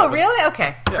does not. Oh, happen. really?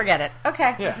 Okay, forget it.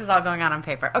 Okay, Yeah. this is all going on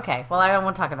paper. Okay, well, I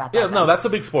won't talk about that. Yeah, then. no, that's a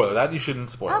big spoiler. That you shouldn't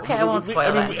spoil. Okay, I won't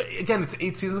spoil it. Again, it's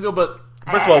 8 seasons ago, but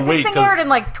first of all, wait, this thing aired in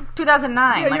like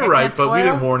 2009. yeah, like, you're I right, can't but we spoil.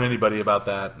 didn't warn anybody about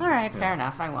that. All right, fair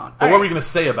enough. I won't. But All what were right. you going to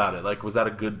say about it? Like, was that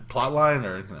a good plot line,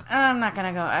 or? I'm not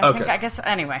gonna go. Okay. I guess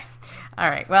anyway. All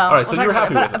right. Well. All right, so we'll you were talk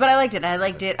happy about with it. But I liked it. I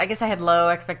liked it. I guess I had low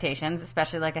expectations,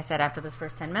 especially like I said after those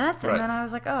first 10 minutes, and Right. then I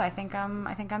was like, oh, I think I'm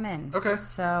in. Okay.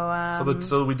 So.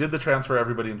 So we did the transfer.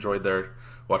 Everybody enjoyed their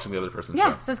watching the other person's show.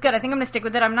 Yeah, so it's good. I think I'm going to stick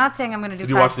with it. I'm not saying I'm going to do. Did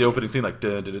you watch the opening scene like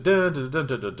dun dun dun dun dun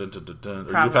dun dun dun dun dun,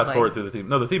 or did you fast forward through the theme?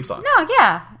 No, the theme song. No,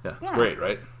 yeah. Yeah, it's great,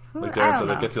 right? Like I Darren don't says,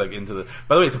 know. it gets you like into the.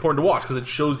 By the way, it's important to watch because it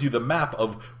shows you the map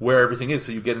of where everything is.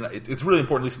 So you get it's really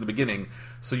important, at least in the beginning,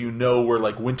 so you know where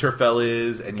like Winterfell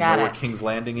is, and you know where King's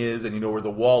Landing is, and you know where the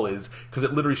Wall is, because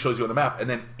it literally shows you on the map. And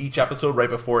then each episode, right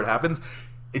before it happens,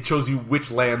 it shows you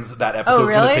which lands that episode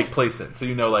is going to take place in. So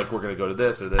you know, like, we're going to go to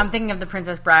this or this. I'm thinking of The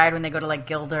Princess Bride when they go to like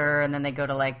Gilder and then they go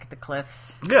to like the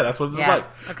cliffs. Yeah, that's what this is like.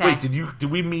 Okay. Wait, did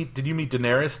you meet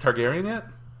Daenerys Targaryen yet?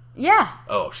 Yeah.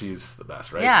 Oh, she's the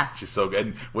best, right? Yeah. She's so good.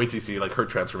 And wait till you see, like, her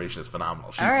transformation is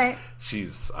phenomenal. She's, all right.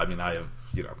 I mean, I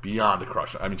have, beyond a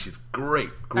crush. I mean, she's great.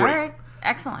 All right.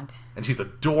 Excellent. And she's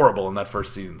adorable in that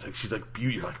first season. It's like, she's like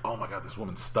beauty. You're like, oh my God, this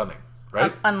woman's stunning.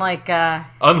 Right? Unlike your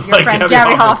friend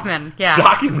Gabby Hoffman. Yeah.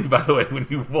 Shockingly, by the way, when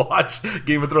you watch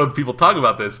Game of Thrones, people talk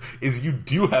about this, is you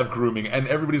do have grooming, and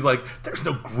everybody's like, there's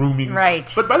no grooming. Right.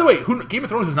 But by the way, Game of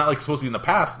Thrones is not like supposed to be in the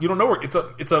past. You don't know where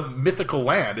it's a mythical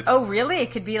land. Oh, really?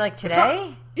 It could be like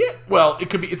today? Yeah, well, it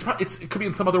could be. It could be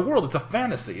in some other world. It's a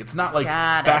fantasy. It's not like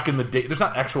back in the day. There's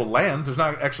not actual lands. There's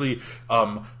not actually a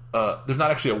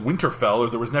Winterfell, or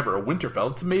there was never a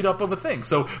Winterfell. It's made up of a thing.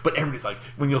 So, but everybody's like,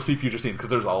 when you'll see future scenes, because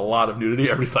there's a lot of nudity,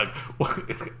 everybody's like,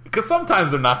 because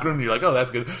sometimes they're not groomed, and you're like, oh,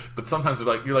 that's good. But sometimes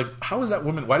you're like, how is that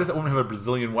woman? Why does that woman have a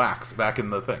Brazilian wax back in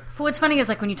the thing? But what's funny is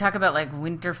like when you talk about like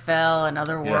Winterfell and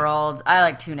other worlds, I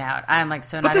like tune out. I'm like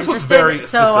so not interested. Very so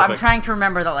specific. I'm trying to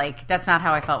remember that like that's not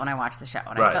how I felt when I watched the show.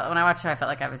 When Right. I watched the show, I felt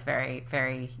like I was very,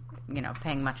 very,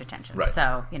 paying much attention. Right.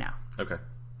 So Okay.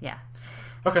 yeah.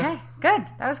 Okay. Good.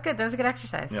 That was good. That was a good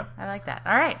exercise. Yeah. I like that.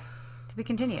 All right. To be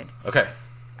continued. Okay.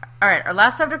 All right. Our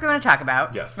last subject we want to talk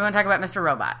about. Yes. We want to talk about Mr.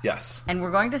 Robot. Yes. And we're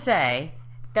going to say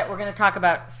that we're going to talk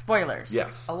about spoilers.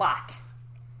 Yes. A lot.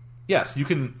 Yes, you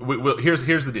can.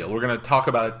 Here's the deal. We're going to talk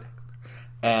about it,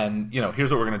 and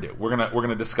here's what we're going to do. We're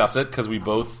gonna discuss it because we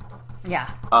both. Yeah.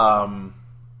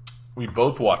 We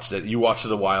both watched it. You watched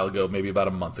it a while ago, maybe about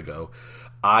a month ago.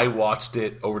 I watched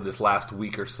it over this last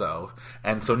week or so.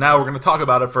 And so now we're going to talk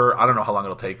about it for, I don't know how long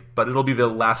it'll take, but it'll be the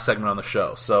last segment on the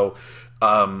show. So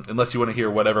unless you want to hear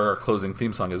whatever our closing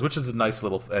theme song is, which is a nice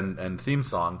little end theme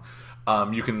song,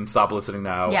 you can stop listening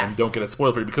now and don't get it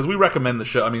spoiled for you, because we recommend the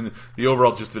show. I mean, the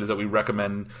overall gist of it is that we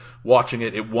recommend watching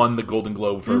it. It won the Golden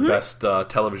Globe for best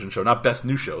television show, not best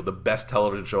new show, the best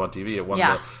television show on TV. It won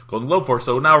the Golden Globe for.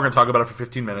 So now we're going to talk about it for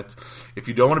 15 minutes. If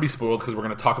you don't want to be spoiled, because we're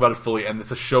going to talk about it fully, and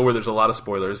it's a show where there's a lot of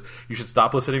spoilers, you should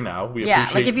stop listening now. We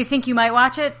appreciate. Like if you think you might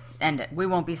watch it, end it. We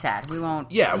won't be sad. We won't.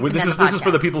 Yeah, this is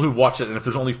for the people who've watched it, and if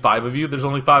there's only 5 of you, there's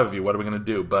only 5 of you. What are we going to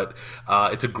do? But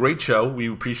it's a great show. We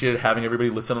appreciated having everybody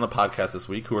listen on the podcast this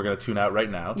week who are going to tune out right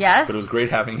now. Yes. But it was great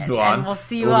having you on. And we'll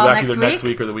see you we'll all be back next either week. next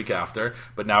week or the week after.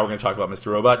 But now we're going to talk about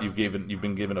Mr. Robot. You've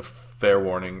been given a fair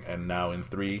warning, and now in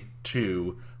 3,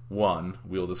 2, 1,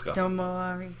 we'll discuss it.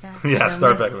 Yeah,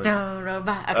 start back with Mr.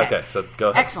 Robot. Okay, so go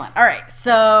ahead. Excellent. All right,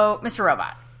 so Mr.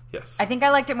 Robot. Yes. I think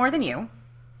I liked it more than you.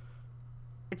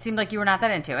 It seemed like you were not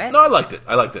that into it. No, I liked it.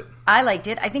 I liked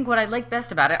it. I think what I liked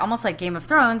best about it, almost like Game of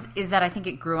Thrones, is that I think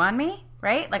it grew on me,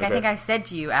 right? Like, I think I said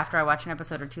to you after I watched an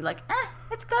episode or two, like,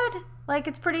 it's good. Like,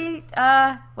 it's pretty,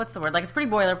 what's the word? Like, it's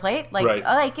pretty boilerplate. Like,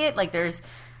 I like it. Like, there's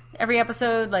every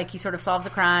episode, like, he sort of solves a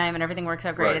crime and everything works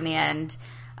out great in the end.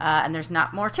 And there's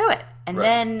not more to it. And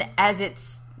then as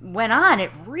it's went on,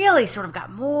 it really sort of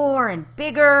got more and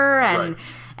bigger, and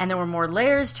there were more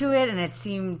layers to it, and it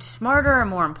seemed smarter and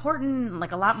more important.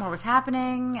 Like a lot more was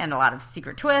happening, and a lot of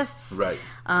secret twists. Right.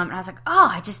 And I was like, oh,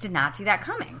 I just did not see that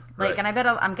coming. Like, Right. and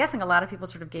I'm guessing a lot of people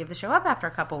sort of gave the show up after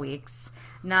a couple weeks,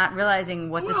 not realizing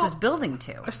what this was building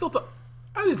to.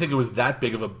 I didn't think it was that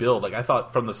big of a build. Like, I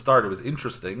thought from the start it was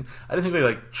interesting. I didn't think they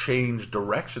like changed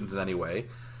directions in any way.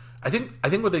 I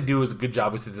think what they do is a good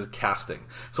job with the casting.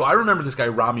 So I remember this guy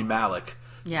Rami Malek.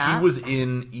 Yeah. He was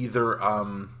in either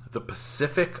The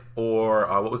Pacific or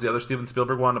what was the other Steven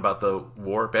Spielberg one about the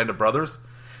war, Band of Brothers.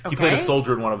 He played a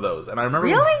soldier in one of those, and I remember.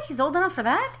 Really, he's old enough for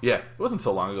that? Yeah, it wasn't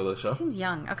so long ago. The show seems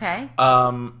young. Okay.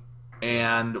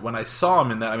 And when I saw him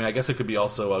in that, I mean, I guess it could be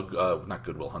also not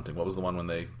Good Will Hunting. What was the one when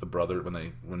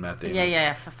Matt Damon?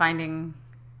 Yeah, Finding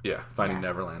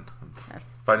Neverland,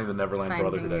 Finding the Neverland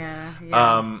Brotherhood.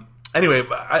 Yeah. Anyway,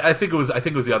 I think it was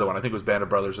the other one. I think it was Band of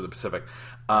Brothers or The Pacific.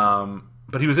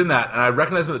 But he was in that, and I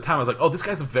recognized him at the time. I was like, oh, this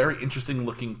guy's a very interesting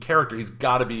looking character. He's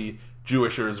got to be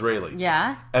Jewish or Israeli.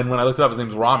 Yeah. And when I looked it up, his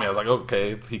name's Rami. I was like,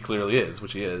 okay, he clearly is,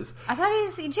 which he is. I thought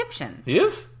he's Egyptian. He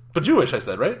is? But Jewish, I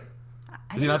said, right?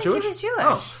 Is he not Jewish? He was Jewish.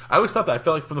 Oh, I always thought that. I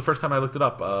felt like from the first time I looked it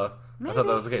up, I thought that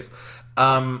was the case.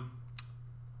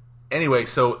 Anyway,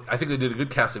 so I think they did a good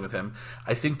casting with him.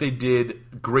 I think they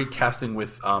did great casting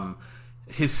with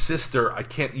his sister.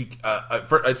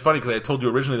 It's funny because I told you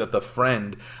originally that the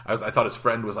friend, I thought his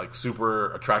friend was like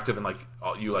super attractive and like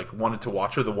you like wanted to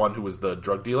watch her, the one who was the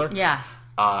drug dealer. Yeah.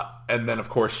 And then, of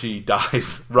course, she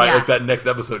dies, right? Yeah. Like, that next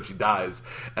episode, she dies.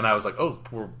 And I was like, oh,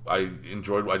 I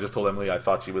just told Emily I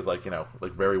thought she was, like, you know,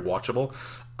 like, very watchable.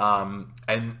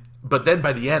 But then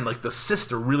by the end, like, the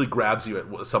sister really grabs you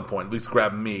at some point, at least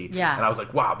grabbed me. Yeah. And I was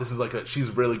like, wow, this is like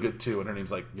she's really good, too. And her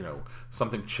name's, like, you know,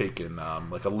 something Chaikin,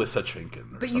 like Alyssa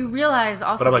Chaikin. But you realize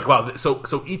also... But I'm like, wow,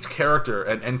 so each character,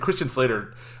 and Christian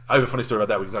Slater, I have a funny story about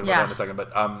that. We can talk about that in a second.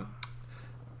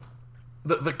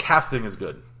 But the casting is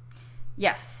good.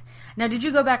 Yes. Now, did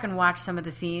you go back and watch some of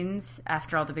the scenes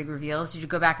after all the big reveals? Did you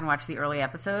go back and watch the early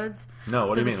episodes? No,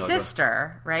 what do you mean? The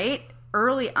sister, right?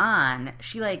 Early on,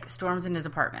 she like storms into his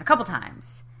apartment a couple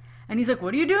times. And he's like,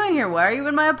 what are you doing here? Why are you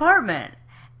in my apartment?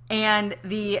 And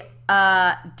the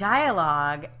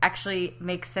dialogue actually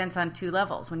makes sense on two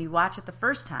levels. When you watch it the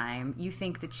first time, you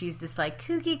think that she's this like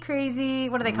kooky, crazy,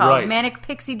 what do they call it? Manic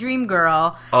pixie dream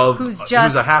girl who's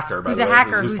a hacker,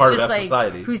 who's part of F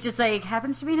Society. Who's just like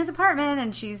happens to be in his apartment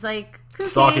and she's like kooky.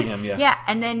 Stalking him, yeah. Yeah,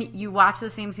 and then you watch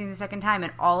those same scenes a second time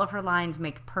and all of her lines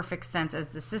make perfect sense as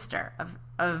the sister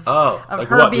of like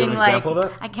her what? being Do you have an like example of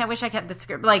that? I wish I kept the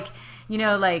script like, you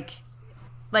know, like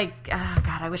oh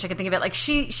God, I wish I could think of it. Like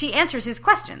she answers his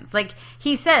questions. Like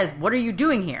he says, "What are you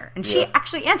doing here?" And she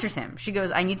actually answers him. She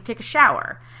goes, "I need to take a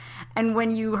shower." And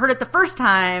when you heard it the first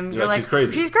time, you're like,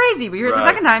 she's crazy. But you heard it the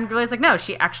second time, you realize like, no,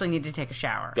 she actually needed to take a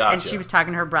shower. Gotcha. And she was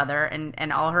talking to her brother,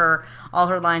 and all her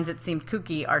lines that seemed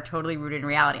kooky are totally rooted in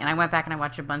reality. And I went back and I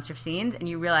watched a bunch of scenes, and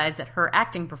you realize that her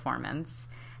acting performance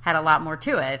had a lot more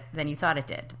to it than you thought it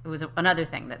did. It was another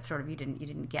thing that sort of you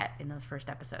didn't get in those first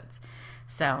episodes.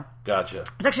 So gotcha.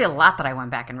 There's actually a lot that I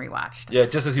went back and rewatched. Yeah,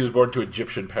 just as he was born to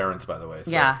Egyptian parents, by the way.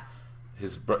 So yeah,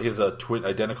 his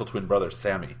identical twin brother,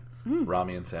 Sammy,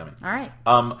 Rami and Sammy. All right.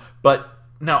 But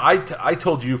now I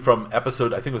told you from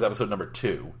episode, I think it was episode number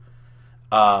 2,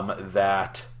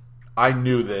 that I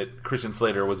knew that Christian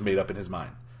Slater was made up in his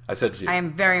mind. I said to you, I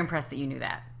am very impressed that you knew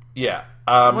that. Yeah.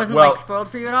 Wasn't like spoiled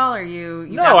for you at all, or you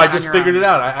no, I just figured it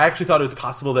out. I actually thought it was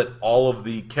possible that all of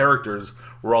the characters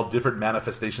were all different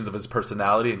manifestations of his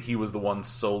personality, and he was the one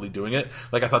solely doing it.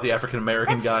 Like I thought the African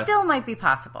American guy still might be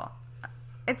possible.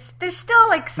 There's still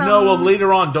like some. No, well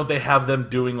later on, don't they have them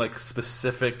doing like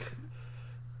specific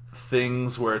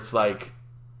things where it's like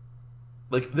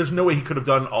there's no way he could have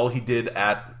done all he did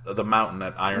at the mountain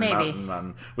at Iron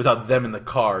Mountain without them in the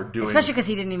car doing. Especially because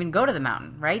he didn't even go to the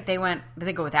mountain, right? Did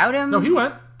they go without him? No, he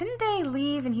went. Didn't they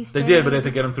leave and he stayed? They did, but they had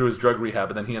to get him through his drug rehab,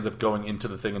 and then he ends up going into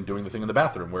the thing and doing the thing in the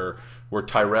bathroom where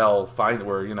Tyrell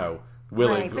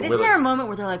Willie. Right, but isn't there a moment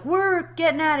where they're like, "We're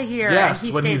getting out of here," yes,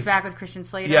 and he stays back with Christian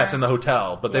Slater? Yes, in the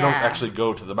hotel, but they don't actually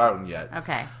go to the mountain yet.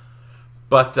 Okay.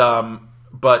 But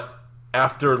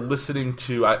after listening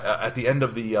to at the end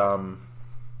of the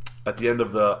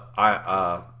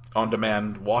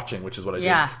on-demand watching, which is what I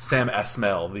did, Sam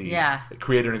Esmail, the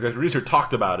creator and executive producer,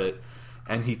 talked about it,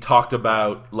 and he talked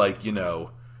about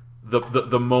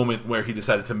the moment where he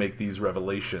decided to make these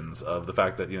revelations of the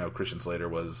fact that Christian Slater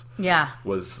was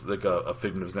like a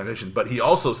figment of his imagination. But he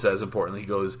also says, importantly, he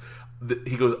goes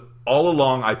all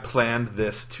along I planned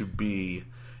this to be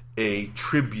a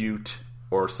tribute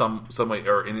or some way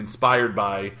or inspired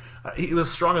by. He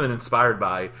was stronger than inspired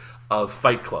by of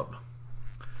Fight Club.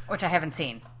 Which I haven't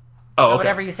seen. Oh, so okay.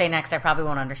 whatever you say next, I probably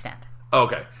won't understand.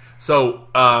 Okay. So,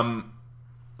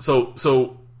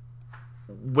 so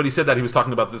when he said that, he was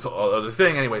talking about this other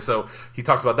thing. Anyway, so he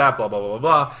talks about that, blah, blah, blah, blah,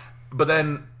 blah. But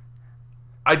then,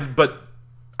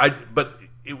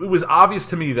 it was obvious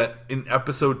to me that in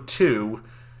episode 2,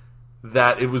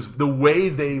 that it was the way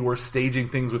they were staging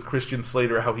things with Christian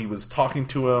Slater, how he was talking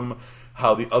to him,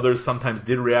 how the others sometimes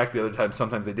did react, the other times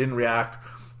sometimes they didn't react,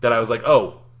 that I was like,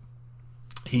 oh,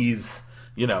 he's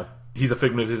a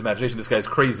figment of his imagination. This guy's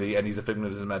crazy, and he's a figment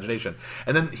of his imagination.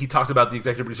 And then the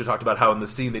executive producer talked about how in the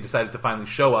scene they decided to finally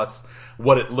show us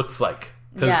what it looks like.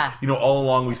 Because, all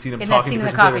along we've seen him talking to Christian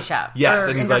the coffee Slater. shop. Yes, or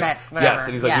and he's internet, like, whatever. yes,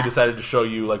 and he's like, we decided to show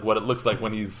you like what it looks like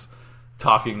when he's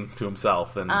talking to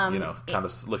himself and kind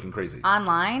of looking crazy.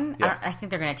 Online, I think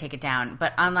they're going to take it down,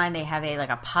 but online they have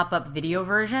a pop-up video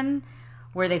version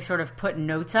where they sort of put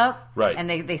notes up, right? And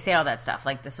they say all that stuff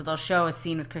like this. So they'll show a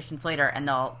scene with Christian Slater, and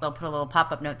they'll put a little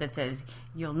pop-up note that says,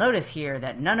 "You'll notice here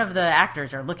that none of the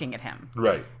actors are looking at him."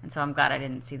 Right. And so I'm glad I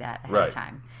didn't see that ahead of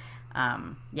time.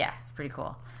 It's pretty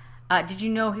cool. Did you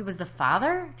know he was the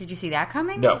father? Did you see that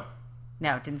coming? No,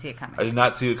 didn't see it coming. I did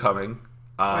not see it coming.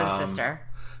 Or the sister.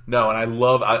 No, and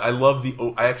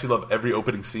I actually love every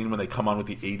opening scene when they come on with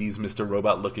the 80s Mr.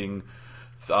 Robot looking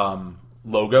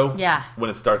logo. Yeah. When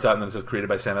it starts out and then it says created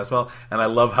by Sam Esmail. And I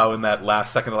love how in that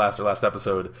last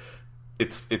episode,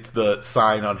 it's the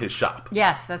sign on his shop.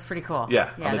 Yes, that's pretty cool. Yeah,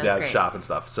 on the dad's shop and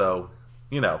stuff. So,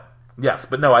 yes.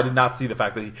 But no, I did not see the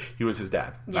fact that he was his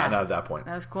dad. Yeah. Not at that point.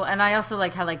 That was cool. And I also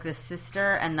like how the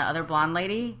sister and the other blonde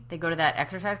lady, they go to that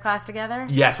exercise class together.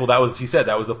 Yes, well he said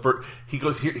that was the first. He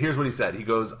goes, here's what he said. He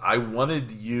goes, I wanted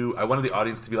the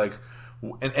audience to be like,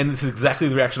 and this is exactly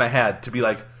the reaction I had, to be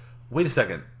like, wait a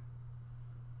second.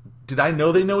 Did I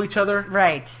know they know each other?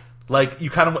 Right. Like, he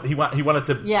wanted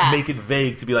to make it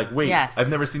vague, to be like, wait, I've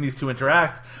never seen these two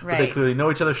interact, but they clearly know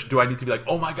each other. Do I need to be like,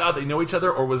 oh my god, they know each other?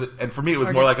 Or was it, and for me it was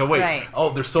more like,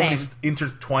 there's so many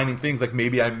intertwining things, like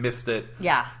maybe I missed it.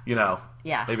 Yeah.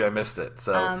 Yeah. Maybe I missed it.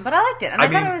 So, but I liked it, and I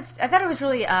thought it was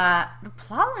really the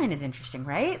plot line is interesting,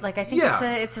 right? Like I think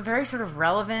it's a very sort of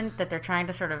relevant that they're trying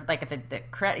to sort of like the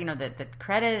credit, the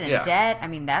credit and debt. I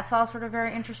mean, that's all sort of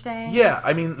very interesting. Yeah,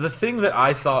 I mean, the thing that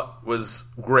I thought was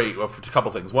great, a couple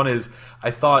things. One is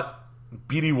I thought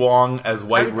B.D. Wong as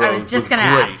White Rose I was just going to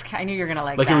ask. I knew you were going to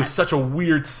like that. It was such a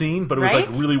weird scene, but it was like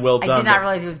really well done. I did not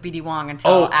realize it was B.D. Wong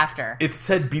until after. It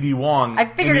said B.D. Wong. I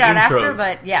figured it out after,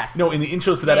 but yes. No, in the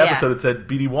intros to that episode, it said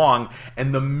B.D. Wong,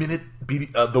 and the minute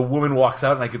the woman walks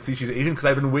out and I could see she's Asian, because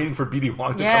I've been waiting for B.D.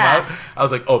 Wong to come out, I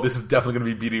was like, oh, this is definitely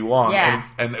going to be B.D. Wong. Yeah.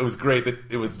 And it was great that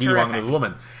it was B.D. Wong and a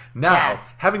woman. Now,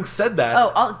 having said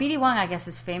that... B.D. Wong, I guess,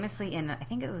 is famously in, I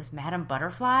think it was Madame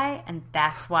Butterfly, and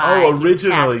that's why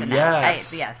originally, he was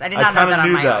yes. Yes, I did not know that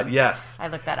on my own. Yes. I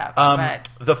looked that up. But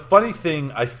the funny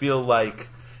thing, I feel like,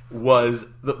 was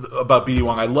about B.D.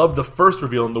 Wong. I love the first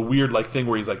reveal and the weird thing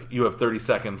where he's like, you have 30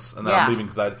 seconds, and then I'm leaving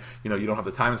because you don't have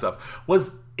the time and stuff.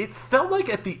 It felt like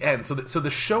at the end, so the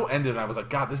show ended, and I was like,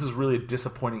 God, this is really a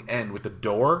disappointing end with the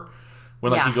door.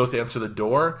 When he goes to answer the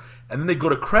door, and then they go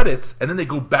to credits, and then they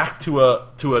go back to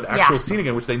an actual scene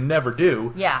again, which they never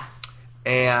do. Yeah.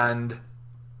 And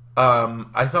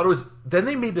I thought it was. Then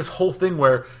they made this whole thing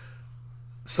where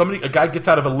a guy gets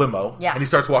out of a limo, and he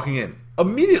starts walking in.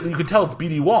 Immediately, you can tell it's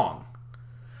B.D. Wong.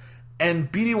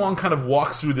 And B.D. Wong kind of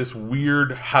walks through this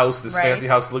weird house, this fancy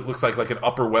house, looks like an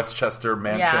Upper Westchester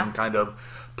mansion kind of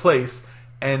place.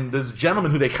 And this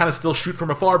gentleman who they kind of still shoot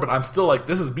from afar, but I'm still like,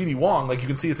 this is B.D. Wong. Like, you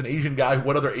can see it's an Asian guy.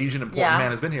 What other Asian important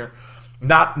man has been here?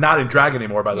 Not in drag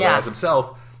anymore, by the way, as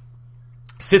himself.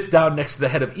 Sits down next to the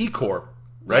head of E-Corp,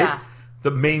 right? Yeah. The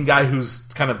main guy who's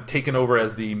kind of taken over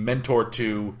as the mentor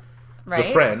to the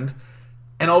friend.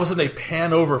 And all of a sudden they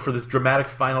pan over for this dramatic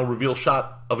final reveal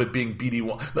shot of it being B.D.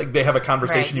 Wong. Like, they have a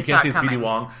conversation. You can't see it's B.D.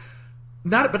 Wong.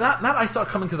 Not I saw it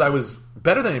coming because I was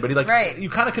better than anybody.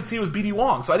 You kind of could see it was B.D.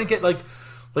 Wong. So I didn't get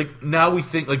now we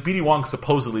think B.D. Wong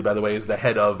supposedly, by the way, is the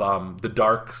head of the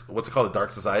Dark. What's it called? The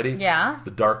Dark Society. Yeah.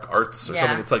 The Dark Arts or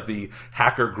something. It's like the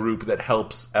hacker group that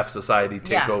helps F Society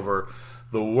take over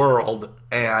the world,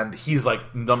 and he's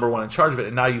number one in charge of it.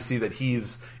 And now you see that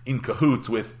he's in cahoots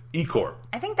with E-Corp.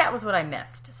 I think that was what I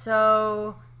missed.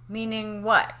 So. Meaning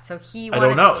what? So he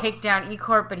wanted to take down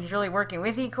E-Corp, but he's really working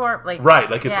with E-Corp?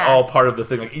 It's all part of the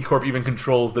thing. E-Corp even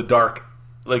controls the dark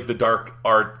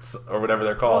arts, or whatever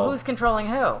they're called. Well, who's controlling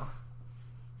who?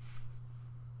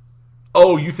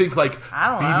 Oh, you think B.D.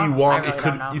 Wong, I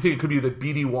don't know. You think it could be that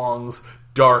B.D. Wong's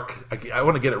dark, I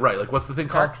want to get it right. What's the thing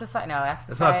called? Dark Society? No, F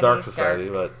Society. It's not Dark Society,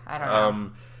 but... I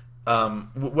don't know.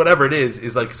 Whatever it is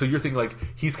so you're thinking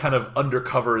he's kind of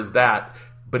undercover as that,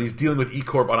 but he's dealing with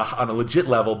E-Corp on a legit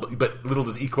level, but little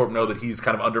does E-Corp know that he's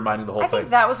kind of undermining the whole thing. I think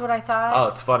that was what I thought. Oh,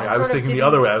 it's funny. I was thinking the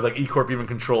other way. I was like, E-Corp even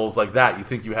controls like that. You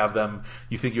think you have them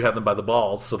by the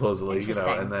balls, supposedly,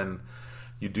 and then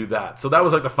you do that. So that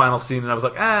was like the final scene, and I was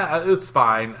like, it's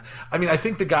fine. I mean, I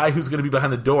think the guy who's going to be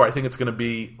behind the door, I think it's going to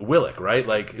be Willick, right?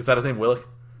 Like, is that his name, Willick?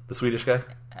 The Swedish guy?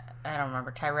 I don't remember.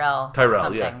 Tyrell,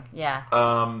 something. Yeah.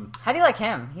 How do you like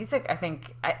him? He's like, I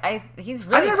think, he's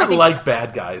really... I never liked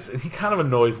bad guys, and he kind of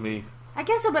annoys me. I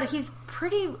guess so, but he's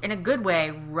pretty, in a good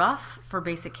way, rough for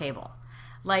basic cable.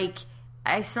 Like,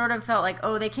 I sort of felt like,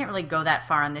 oh, they can't really go that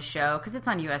far on this show, because it's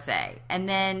on USA. And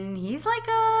then he's like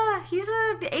he's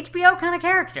a HBO kind of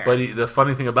character. But the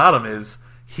funny thing about him is,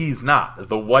 he's not.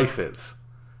 The wife is.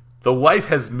 The wife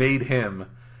has made him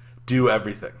do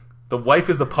everything. The wife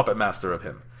is the puppet master of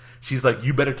him. She's like,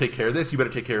 you better take care of this, you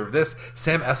better take care of this.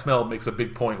 Sam Esmail makes a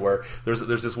big point where there's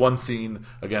this one scene,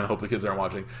 again, I hope the kids aren't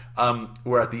watching,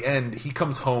 where at the end, he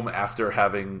comes home after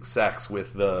having sex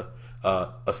with the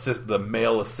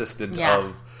male assistant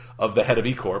of the head of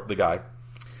E-Corp, the guy,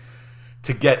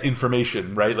 to get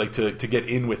information, right? Like, to get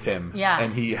in with him. Yeah.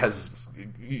 And he has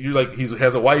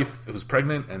a wife who's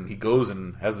pregnant, and he goes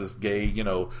and has this gay,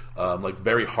 like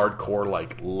very hardcore,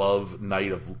 like love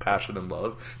night of passion and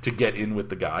love to get in with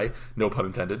the guy, no pun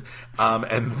intended.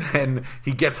 And then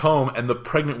he gets home, and the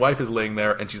pregnant wife is laying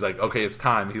there, and she's like, "Okay, it's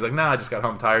time." He's like, "Nah, I just got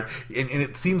home tired." And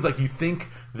it seems like you think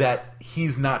that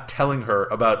he's not telling her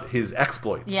about his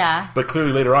exploits. Yeah. But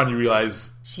clearly later on, you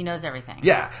realize she knows everything.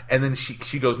 Yeah, and then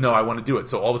she goes, "No, I want to do it."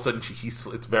 So all of a sudden,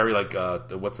 it's very like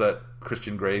what's that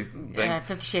Christian Grey thing?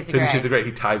 50 Shades of 50 Grey. Shades of Grey.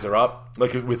 He ties her up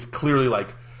like with clearly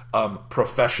like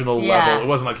professional level. It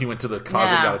wasn't like he went to the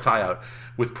closet and got a tie out.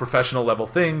 With professional level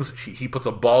things, he puts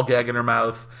a ball gag in her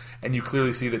mouth, and you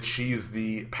clearly see that she's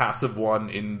the passive one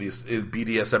in this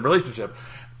BDSM relationship.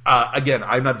 Again,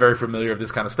 I'm not very familiar with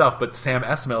this kind of stuff, but Sam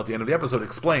Esmail at the end of the episode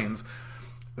explains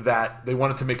that they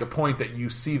wanted to make a point that you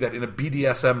see that in a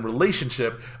BDSM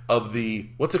relationship of the,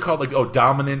 what's it called? Like,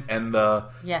 dominant and the...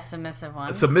 Yeah, submissive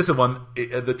one.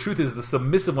 The truth is the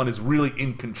submissive one is really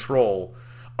in control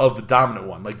of the dominant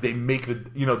one. Like, they make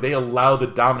they allow the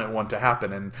dominant one to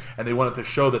happen, and they wanted to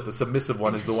show that the submissive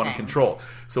one is the one in control.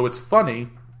 So it's funny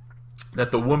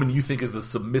that the woman you think is the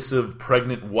submissive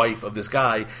pregnant wife of this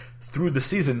guy, through the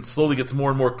season, slowly gets more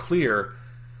and more clear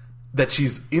that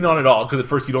she's in on it all, because at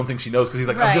first you don't think she knows, because he's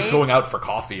like, I'm just going out for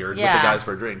coffee or with the guys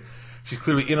for a drink. She's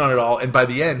clearly in on it all, and by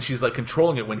the end, she's like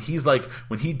controlling it when he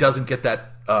doesn't get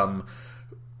that the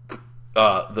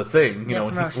thing,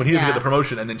 when he doesn't get the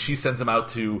promotion, and then she sends him out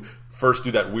to first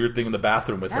do that weird thing in the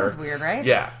bathroom with her. That was weird, right?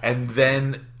 Yeah, and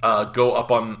then go up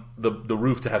on the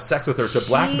roof to have sex with her, to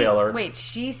blackmail her. Wait,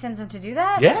 she sends him to do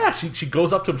that? Yeah, she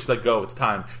goes up to him. She's like, "Go, it's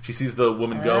time." She sees the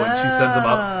woman go, and she sends him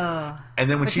up. And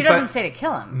then when she doesn't say to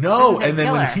kill him. No, and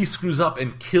then when he screws up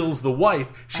and kills the wife,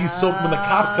 when the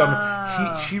cops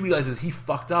come, she realizes he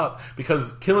fucked up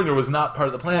because killing her was not part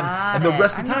of the plan. And the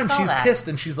rest of the time, she's pissed,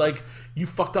 and she's like, "You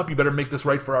fucked up. You better make this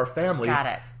right for our family." Got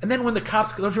it. And then when the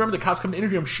cops, don't you remember the cops come to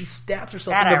interview him? She stabs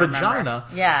herself in the vagina.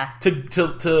 Yeah.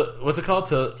 To what's it called?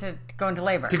 To go into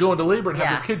labor. To go into labor and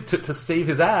have this kid to save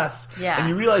his ass. Yeah. And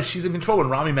you realize she's in control. When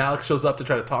Rami Malek shows up to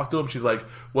try to talk to him, she's like,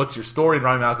 "What's your story?" And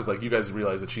Rami Malek is like, "You guys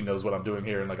realize that she knows what I'm doing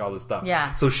here and like all this stuff."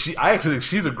 Yeah. So I actually think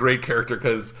she's a great character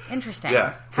because... Interesting.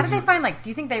 Yeah. How did they find, do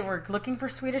you think they were looking for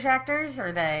Swedish actors,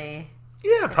 or they...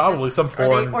 Yeah, probably some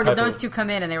foreign... Or did those two come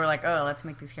in and they were like, oh, let's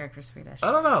make these characters Swedish?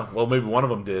 I don't know. Well, maybe one of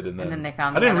them did, and then they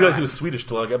found I didn't realize he was Swedish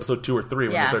till like episode 2 or 3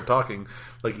 when they started talking.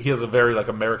 Like, he has a very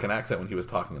American accent when he was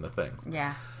talking in the thing.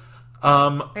 Yeah. They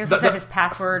also said his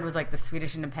password was the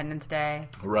Swedish Independence Day.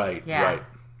 Right, yeah. Right.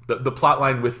 The plot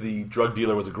line with the drug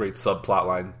dealer was a great subplot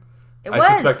line.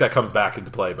 I suspect that comes back into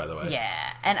play, by the way.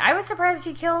 Yeah, and I was surprised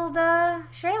he killed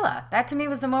Shayla. That to me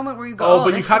was the moment where you go,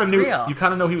 but you kind of knew real. You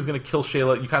kind of know he was going to kill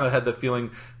Shayla. You kind of had the feeling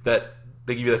that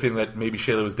they give you that feeling that maybe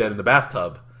Shayla was dead in the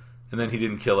bathtub, and then he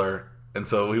didn't kill her, and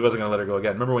so he wasn't going to let her go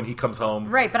again. Remember when he comes home?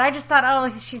 Right, but I just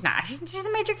thought, she's not. She's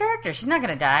a major character. She's not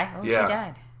going to die. Oh, yeah. She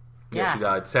died. Yeah, she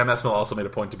died. Sam Esmail also made a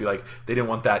point to be like, they didn't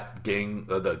want that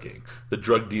the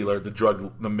drug dealer,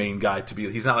 the main guy to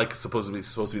be. He's not supposed to be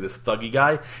this thuggy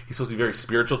guy. He's supposed to be very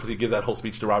spiritual because he gives that whole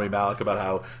speech to Rami Malek about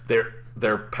how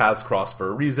their paths cross for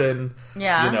a reason.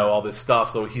 Yeah, all this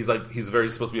stuff. So he's supposed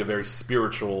to be a very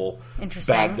spiritual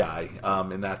bad guy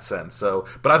in that sense. So,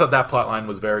 but I thought that plot line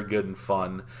was very good and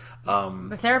fun.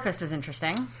 The therapist was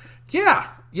interesting.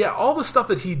 Yeah, all the stuff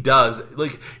that he does,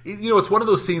 like, it's one of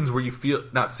those scenes where you feel,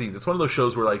 not scenes, it's one of those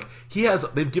shows where, like,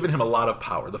 they've given him a lot of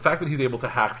power. The fact that he's able to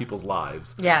hack people's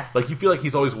lives. Yes. Like, you feel like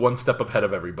he's always one step ahead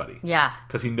of everybody. Yeah.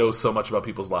 Because he knows so much about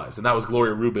people's lives. And that was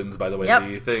Gloria Rubens, by the way,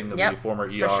 the former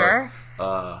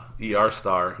ER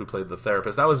star who played the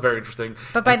therapist. That was very interesting.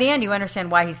 But by the end, you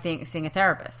understand why he's seeing a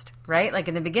therapist, right? Like,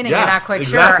 in the beginning, yes, you're not quite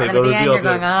exactly. sure. And at the end, you're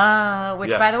going,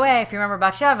 which, by the way, if you remember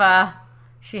Bathsheba...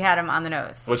 She had him on the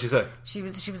nose. What'd she say? She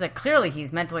was like, clearly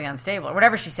he's mentally unstable, or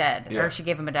whatever she said, or she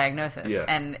gave him a diagnosis. Yeah.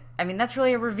 And I mean, that's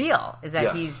really a reveal, is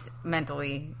that he's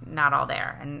mentally not all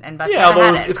there. And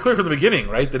although it's clear from the beginning,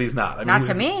 right, that he's not. I mean, not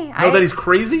to me. That he's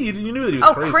crazy. You knew that he was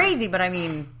crazy. Oh, crazy, but I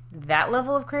mean that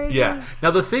level of crazy. Yeah.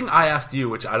 Now the thing I asked you,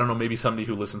 which I don't know, maybe somebody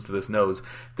who listens to this knows,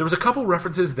 there was a couple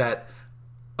references that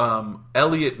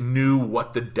Elliot knew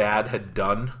what the dad had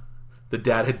done. The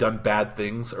dad had done bad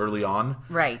things early on.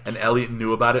 Right. And Elliot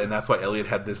knew about it, and that's why Elliot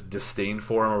had this disdain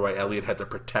for him, or why Elliot had to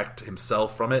protect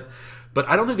himself from it. But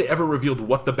I don't think they ever revealed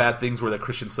what the bad things were that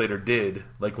Christian Slater did,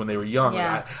 like when they were young.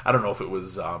 Yeah. Like, I don't know if it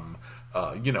was,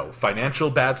 financial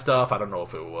bad stuff. I don't know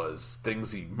if it was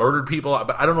things he murdered people.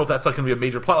 But I don't know if that's like going to be a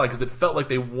major plotline, because it felt like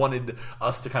they wanted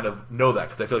us to kind of know that,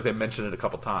 because I feel like they mentioned it a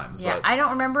couple times. Yeah, but I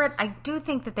don't remember it. I do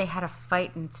think that they had a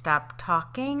fight and stopped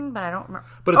talking, but I don't remember.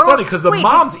 But it's funny, because the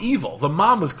mom's evil. The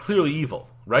mom was clearly evil,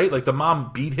 right? Like, the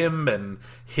mom beat him and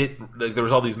hit... Like, there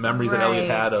was all these memories that Elliot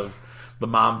had of the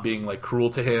mom being, like, cruel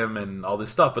to him and all this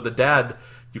stuff. But the dad...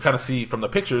 You kind of see from the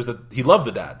pictures that he loved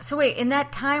the dad. So wait, in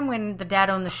that time when the dad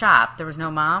owned the shop, there was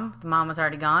no mom? The mom was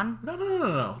already gone?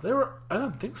 No. I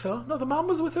don't think so. No, the mom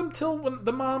was with him till when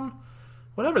the mom...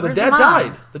 Whatever. Where's the dad the mom?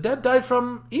 died. The dad died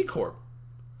from E-Corp.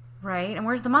 Right, and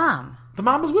where's the mom? The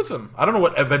mom was with him. I don't know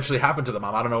what eventually happened to the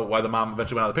mom. I don't know why the mom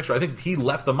eventually went out of the picture. I think he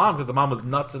left the mom because the mom was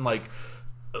nuts and like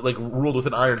ruled with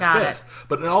an iron fist.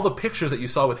 But in all the pictures that you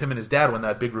saw with him and his dad when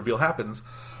that big reveal happens...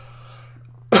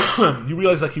 you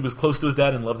realize like he was close to his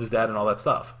dad and loved his dad and all that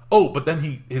stuff. Oh, but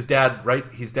then his dad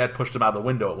pushed him out the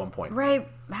window at one point. Right.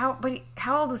 How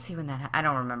old was he when that happened? I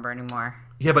don't remember anymore.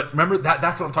 Yeah, but remember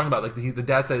that's what I'm talking about. Like the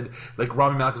dad said, like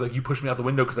Rami Malek was like, "You pushed me out the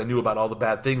window because I knew about all the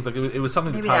bad things." Like it was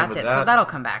something Maybe to tie that's with it. that. So that'll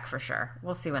come back for sure.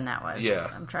 We'll see when that was. Yeah,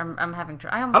 I'm having.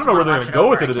 I don't know where they're going to go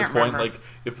with it at this point. Remember. Like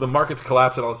if the markets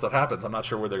collapse and all this stuff happens, I'm not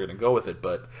sure where they're going to go with it.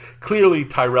 But clearly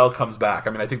Tyrell comes back. I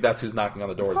mean, I think that's who's knocking on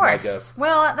the door. Of course. Is my guess.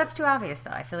 Well, that's too obvious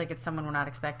though. I feel like it's someone we're not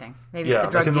expecting. Maybe it's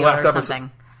a drug like dealer last or episode,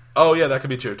 something. Oh yeah, that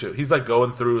could be true too. He's like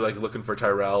going through like looking for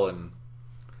Tyrell and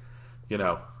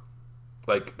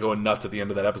like going nuts at the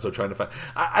end of that episode trying to find...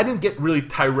 I didn't get really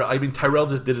Tyrell... I mean, Tyrell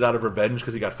just did it out of revenge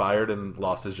because he got fired and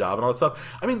lost his job and all that stuff.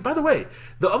 I mean, by the way,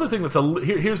 the other thing that's...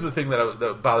 Here's the thing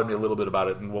that bothered me a little bit about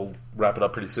it, and we'll wrap it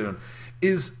up pretty soon,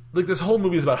 is like this whole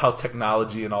movie is about how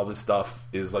technology and all this stuff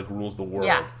is like rules the world.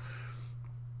 Yeah.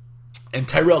 And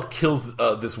Tyrell kills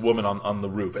this woman on the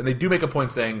roof. And they do make a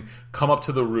point saying, come up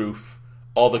to the roof...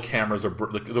 all the cameras are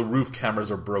the roof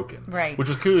cameras are broken, right? Which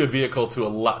is clearly a vehicle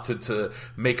to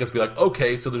make us be like,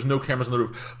 okay, so there's no cameras on the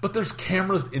roof, but there's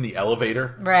cameras in the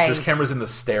elevator, right? There's cameras in the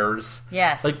stairs,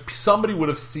 yes. Like somebody would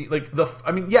have seen, like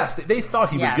yes, they thought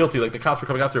he was guilty, like the cops were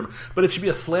coming after him, but it should be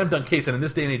a slam dunk case. And in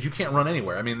this day and age, you can't run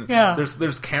anywhere. I mean,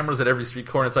 there's cameras at every street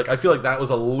corner. It's like I feel like that was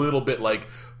a little bit like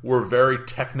we're very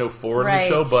techno forward in the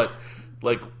show, but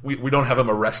like we don't have him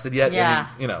arrested yet,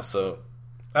 and so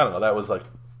I don't know. That was like.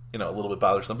 A little bit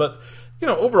bothersome, but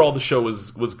overall the show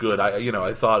was good.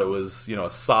 I thought it was a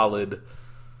solid.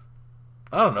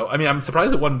 I don't know. I mean, I'm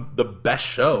surprised it won the best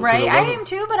show. Right, I am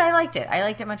too, but I liked it. I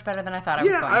liked it much better than I thought I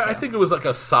was going to. I think it was like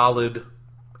a solid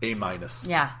A-.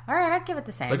 Yeah, all right, I'd give it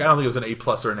the same. Like I don't think it was an A+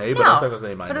 or an A, but I think it was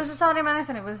an A-. But it was a solid A-,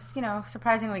 and it was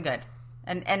surprisingly good,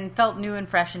 and felt new and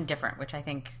fresh and different, which I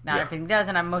think not everything does.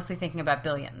 And I'm mostly thinking about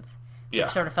Billions. Yeah.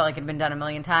 Which sort of felt like it had been done a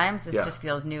million times. This just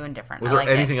feels new and different. Was there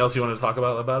anything else you wanted to talk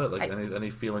about it? Like any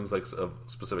feelings like of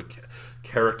specific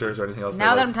characters or anything else?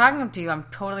 Now that I'm talking to you, I'm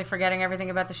totally forgetting everything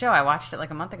about the show. I watched it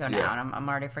like a month ago now, and I'm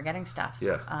already forgetting stuff.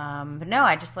 Yeah. But no,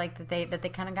 I just like that they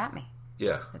kind of got me.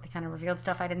 Yeah. That they kind of revealed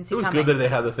stuff I didn't see. It was coming. good that they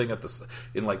had the thing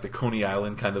in like the Coney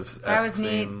Island kind of that was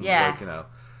scene, neat. Yeah. Like,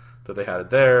 that they had it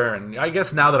there, and I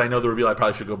guess now that I know the reveal, I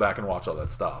probably should go back and watch all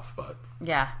that stuff. But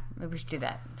yeah, maybe we should do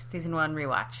that. Season 1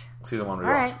 rewatch. Season 1 rewatch.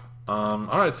 All right.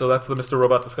 All right, so that's the Mr.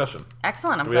 Robot discussion.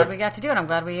 Excellent. I'm glad we got to do it. I'm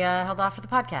glad we held off for the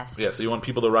podcast. Yeah, so you want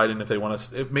people to write in if they want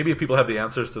to... Maybe if people have the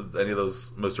answers to any of those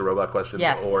Mr. Robot questions,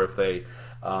 or if they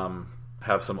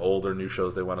have some old or new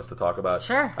shows they want us to talk about.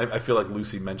 Sure. I feel like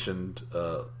Lucy mentioned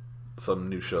some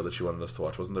new show that she wanted us to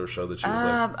watch. Wasn't there a show that she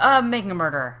was like... Making a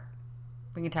Murderer.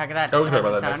 We can talk about that. Oh, we can talk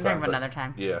about that next I'm time. talking about another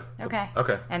time. Yeah. Okay.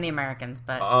 Okay. And the Americans,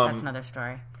 but that's another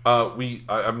story. I'm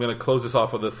going to close this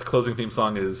off with the closing theme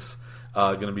song is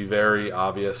going to be very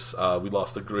obvious. We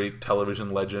lost a great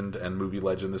television legend and movie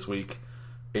legend this week.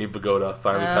 Abe Vigoda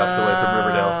finally passed away from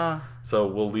Riverdale. So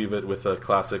we'll leave it with a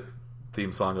classic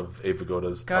theme song of Abe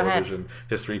Vigoda's television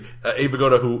history. Abe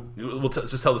Vigoda, who we'll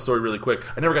just tell the story really quick.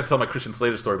 I never got to tell my Christian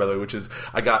Slater story, by the way, which is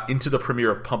I got into the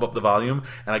premiere of Pump Up the Volume,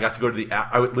 and I got to go to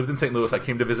I lived in St. Louis. I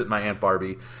came to visit my Aunt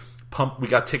Barbie. We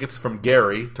got tickets from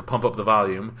Gary to Pump Up the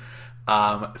Volume.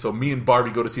 So me and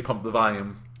Barbie go to see Pump Up the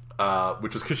Volume,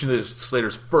 which was Christian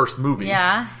Slater's first movie.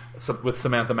 Yeah. With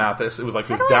Samantha Mathis. It was like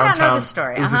this I not know downtown. this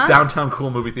story? It was this downtown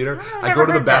cool movie theater. I go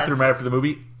to the bathroom this. right after the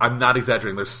movie. I'm not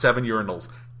exaggerating. There's 7 urinals.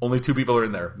 Only 2 people are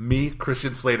in there. Me,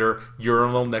 Christian Slater,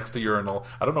 urinal next to urinal.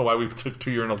 I don't know why we took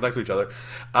 2 urinals next to each other.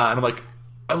 And I'm like,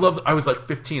 I was like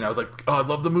 15. I was like, oh, I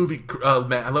love the movie,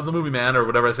 man. I love the movie, man, or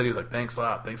whatever I said. He was like, thanks a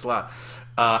lot.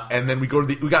 And then we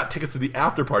got tickets to the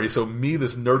after party. So me,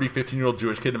 this nerdy 15-year-old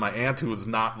Jewish kid, and my aunt, who was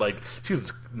not like, she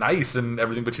was nice and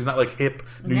everything, but she's not like hip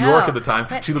New York at the time.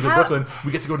 She lived in Brooklyn.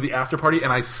 We get to go to the after party,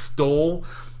 and I stole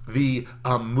the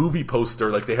movie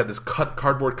poster. Like they had this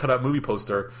cardboard cutout movie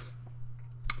poster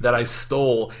that I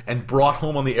stole and brought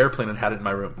home on the airplane and had it in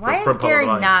my room. Why is Gary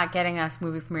not getting us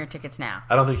movie premiere tickets now?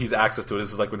 I don't think he's access to it.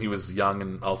 This is like when he was young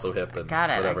and also hip. And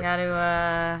got it. Whatever. I got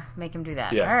to make him do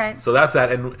that. Yeah. All right. So that's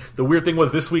that. And the weird thing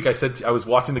was this week I said I was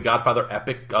watching The Godfather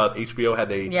Epic. HBO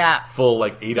had a full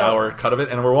 8-hour cut of it,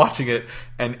 and we're watching it.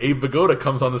 And Abe Vigoda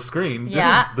comes on the screen.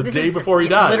 Yeah. This is the day before he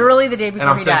dies. Literally the day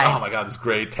before he died. And I'm saying, oh my god, this is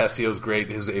great. Tessio's great.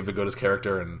 His Abe Vigoda's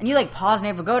character. And you paused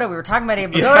Abe Vigoda. We were talking about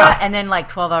Abe Vigoda, and then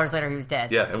 12 hours later he was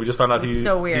dead. Yeah, and we just found out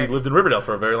so weird. He lived in Riverdale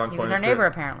for a very long time. He was our neighbor,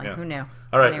 apparently. Yeah. Who knew?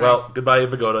 All right, anyway. Well, goodbye,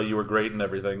 Abe Vigoda. You were great and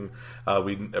everything. A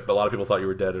lot of people thought you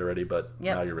were dead already, but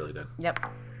now you're really dead. Yep.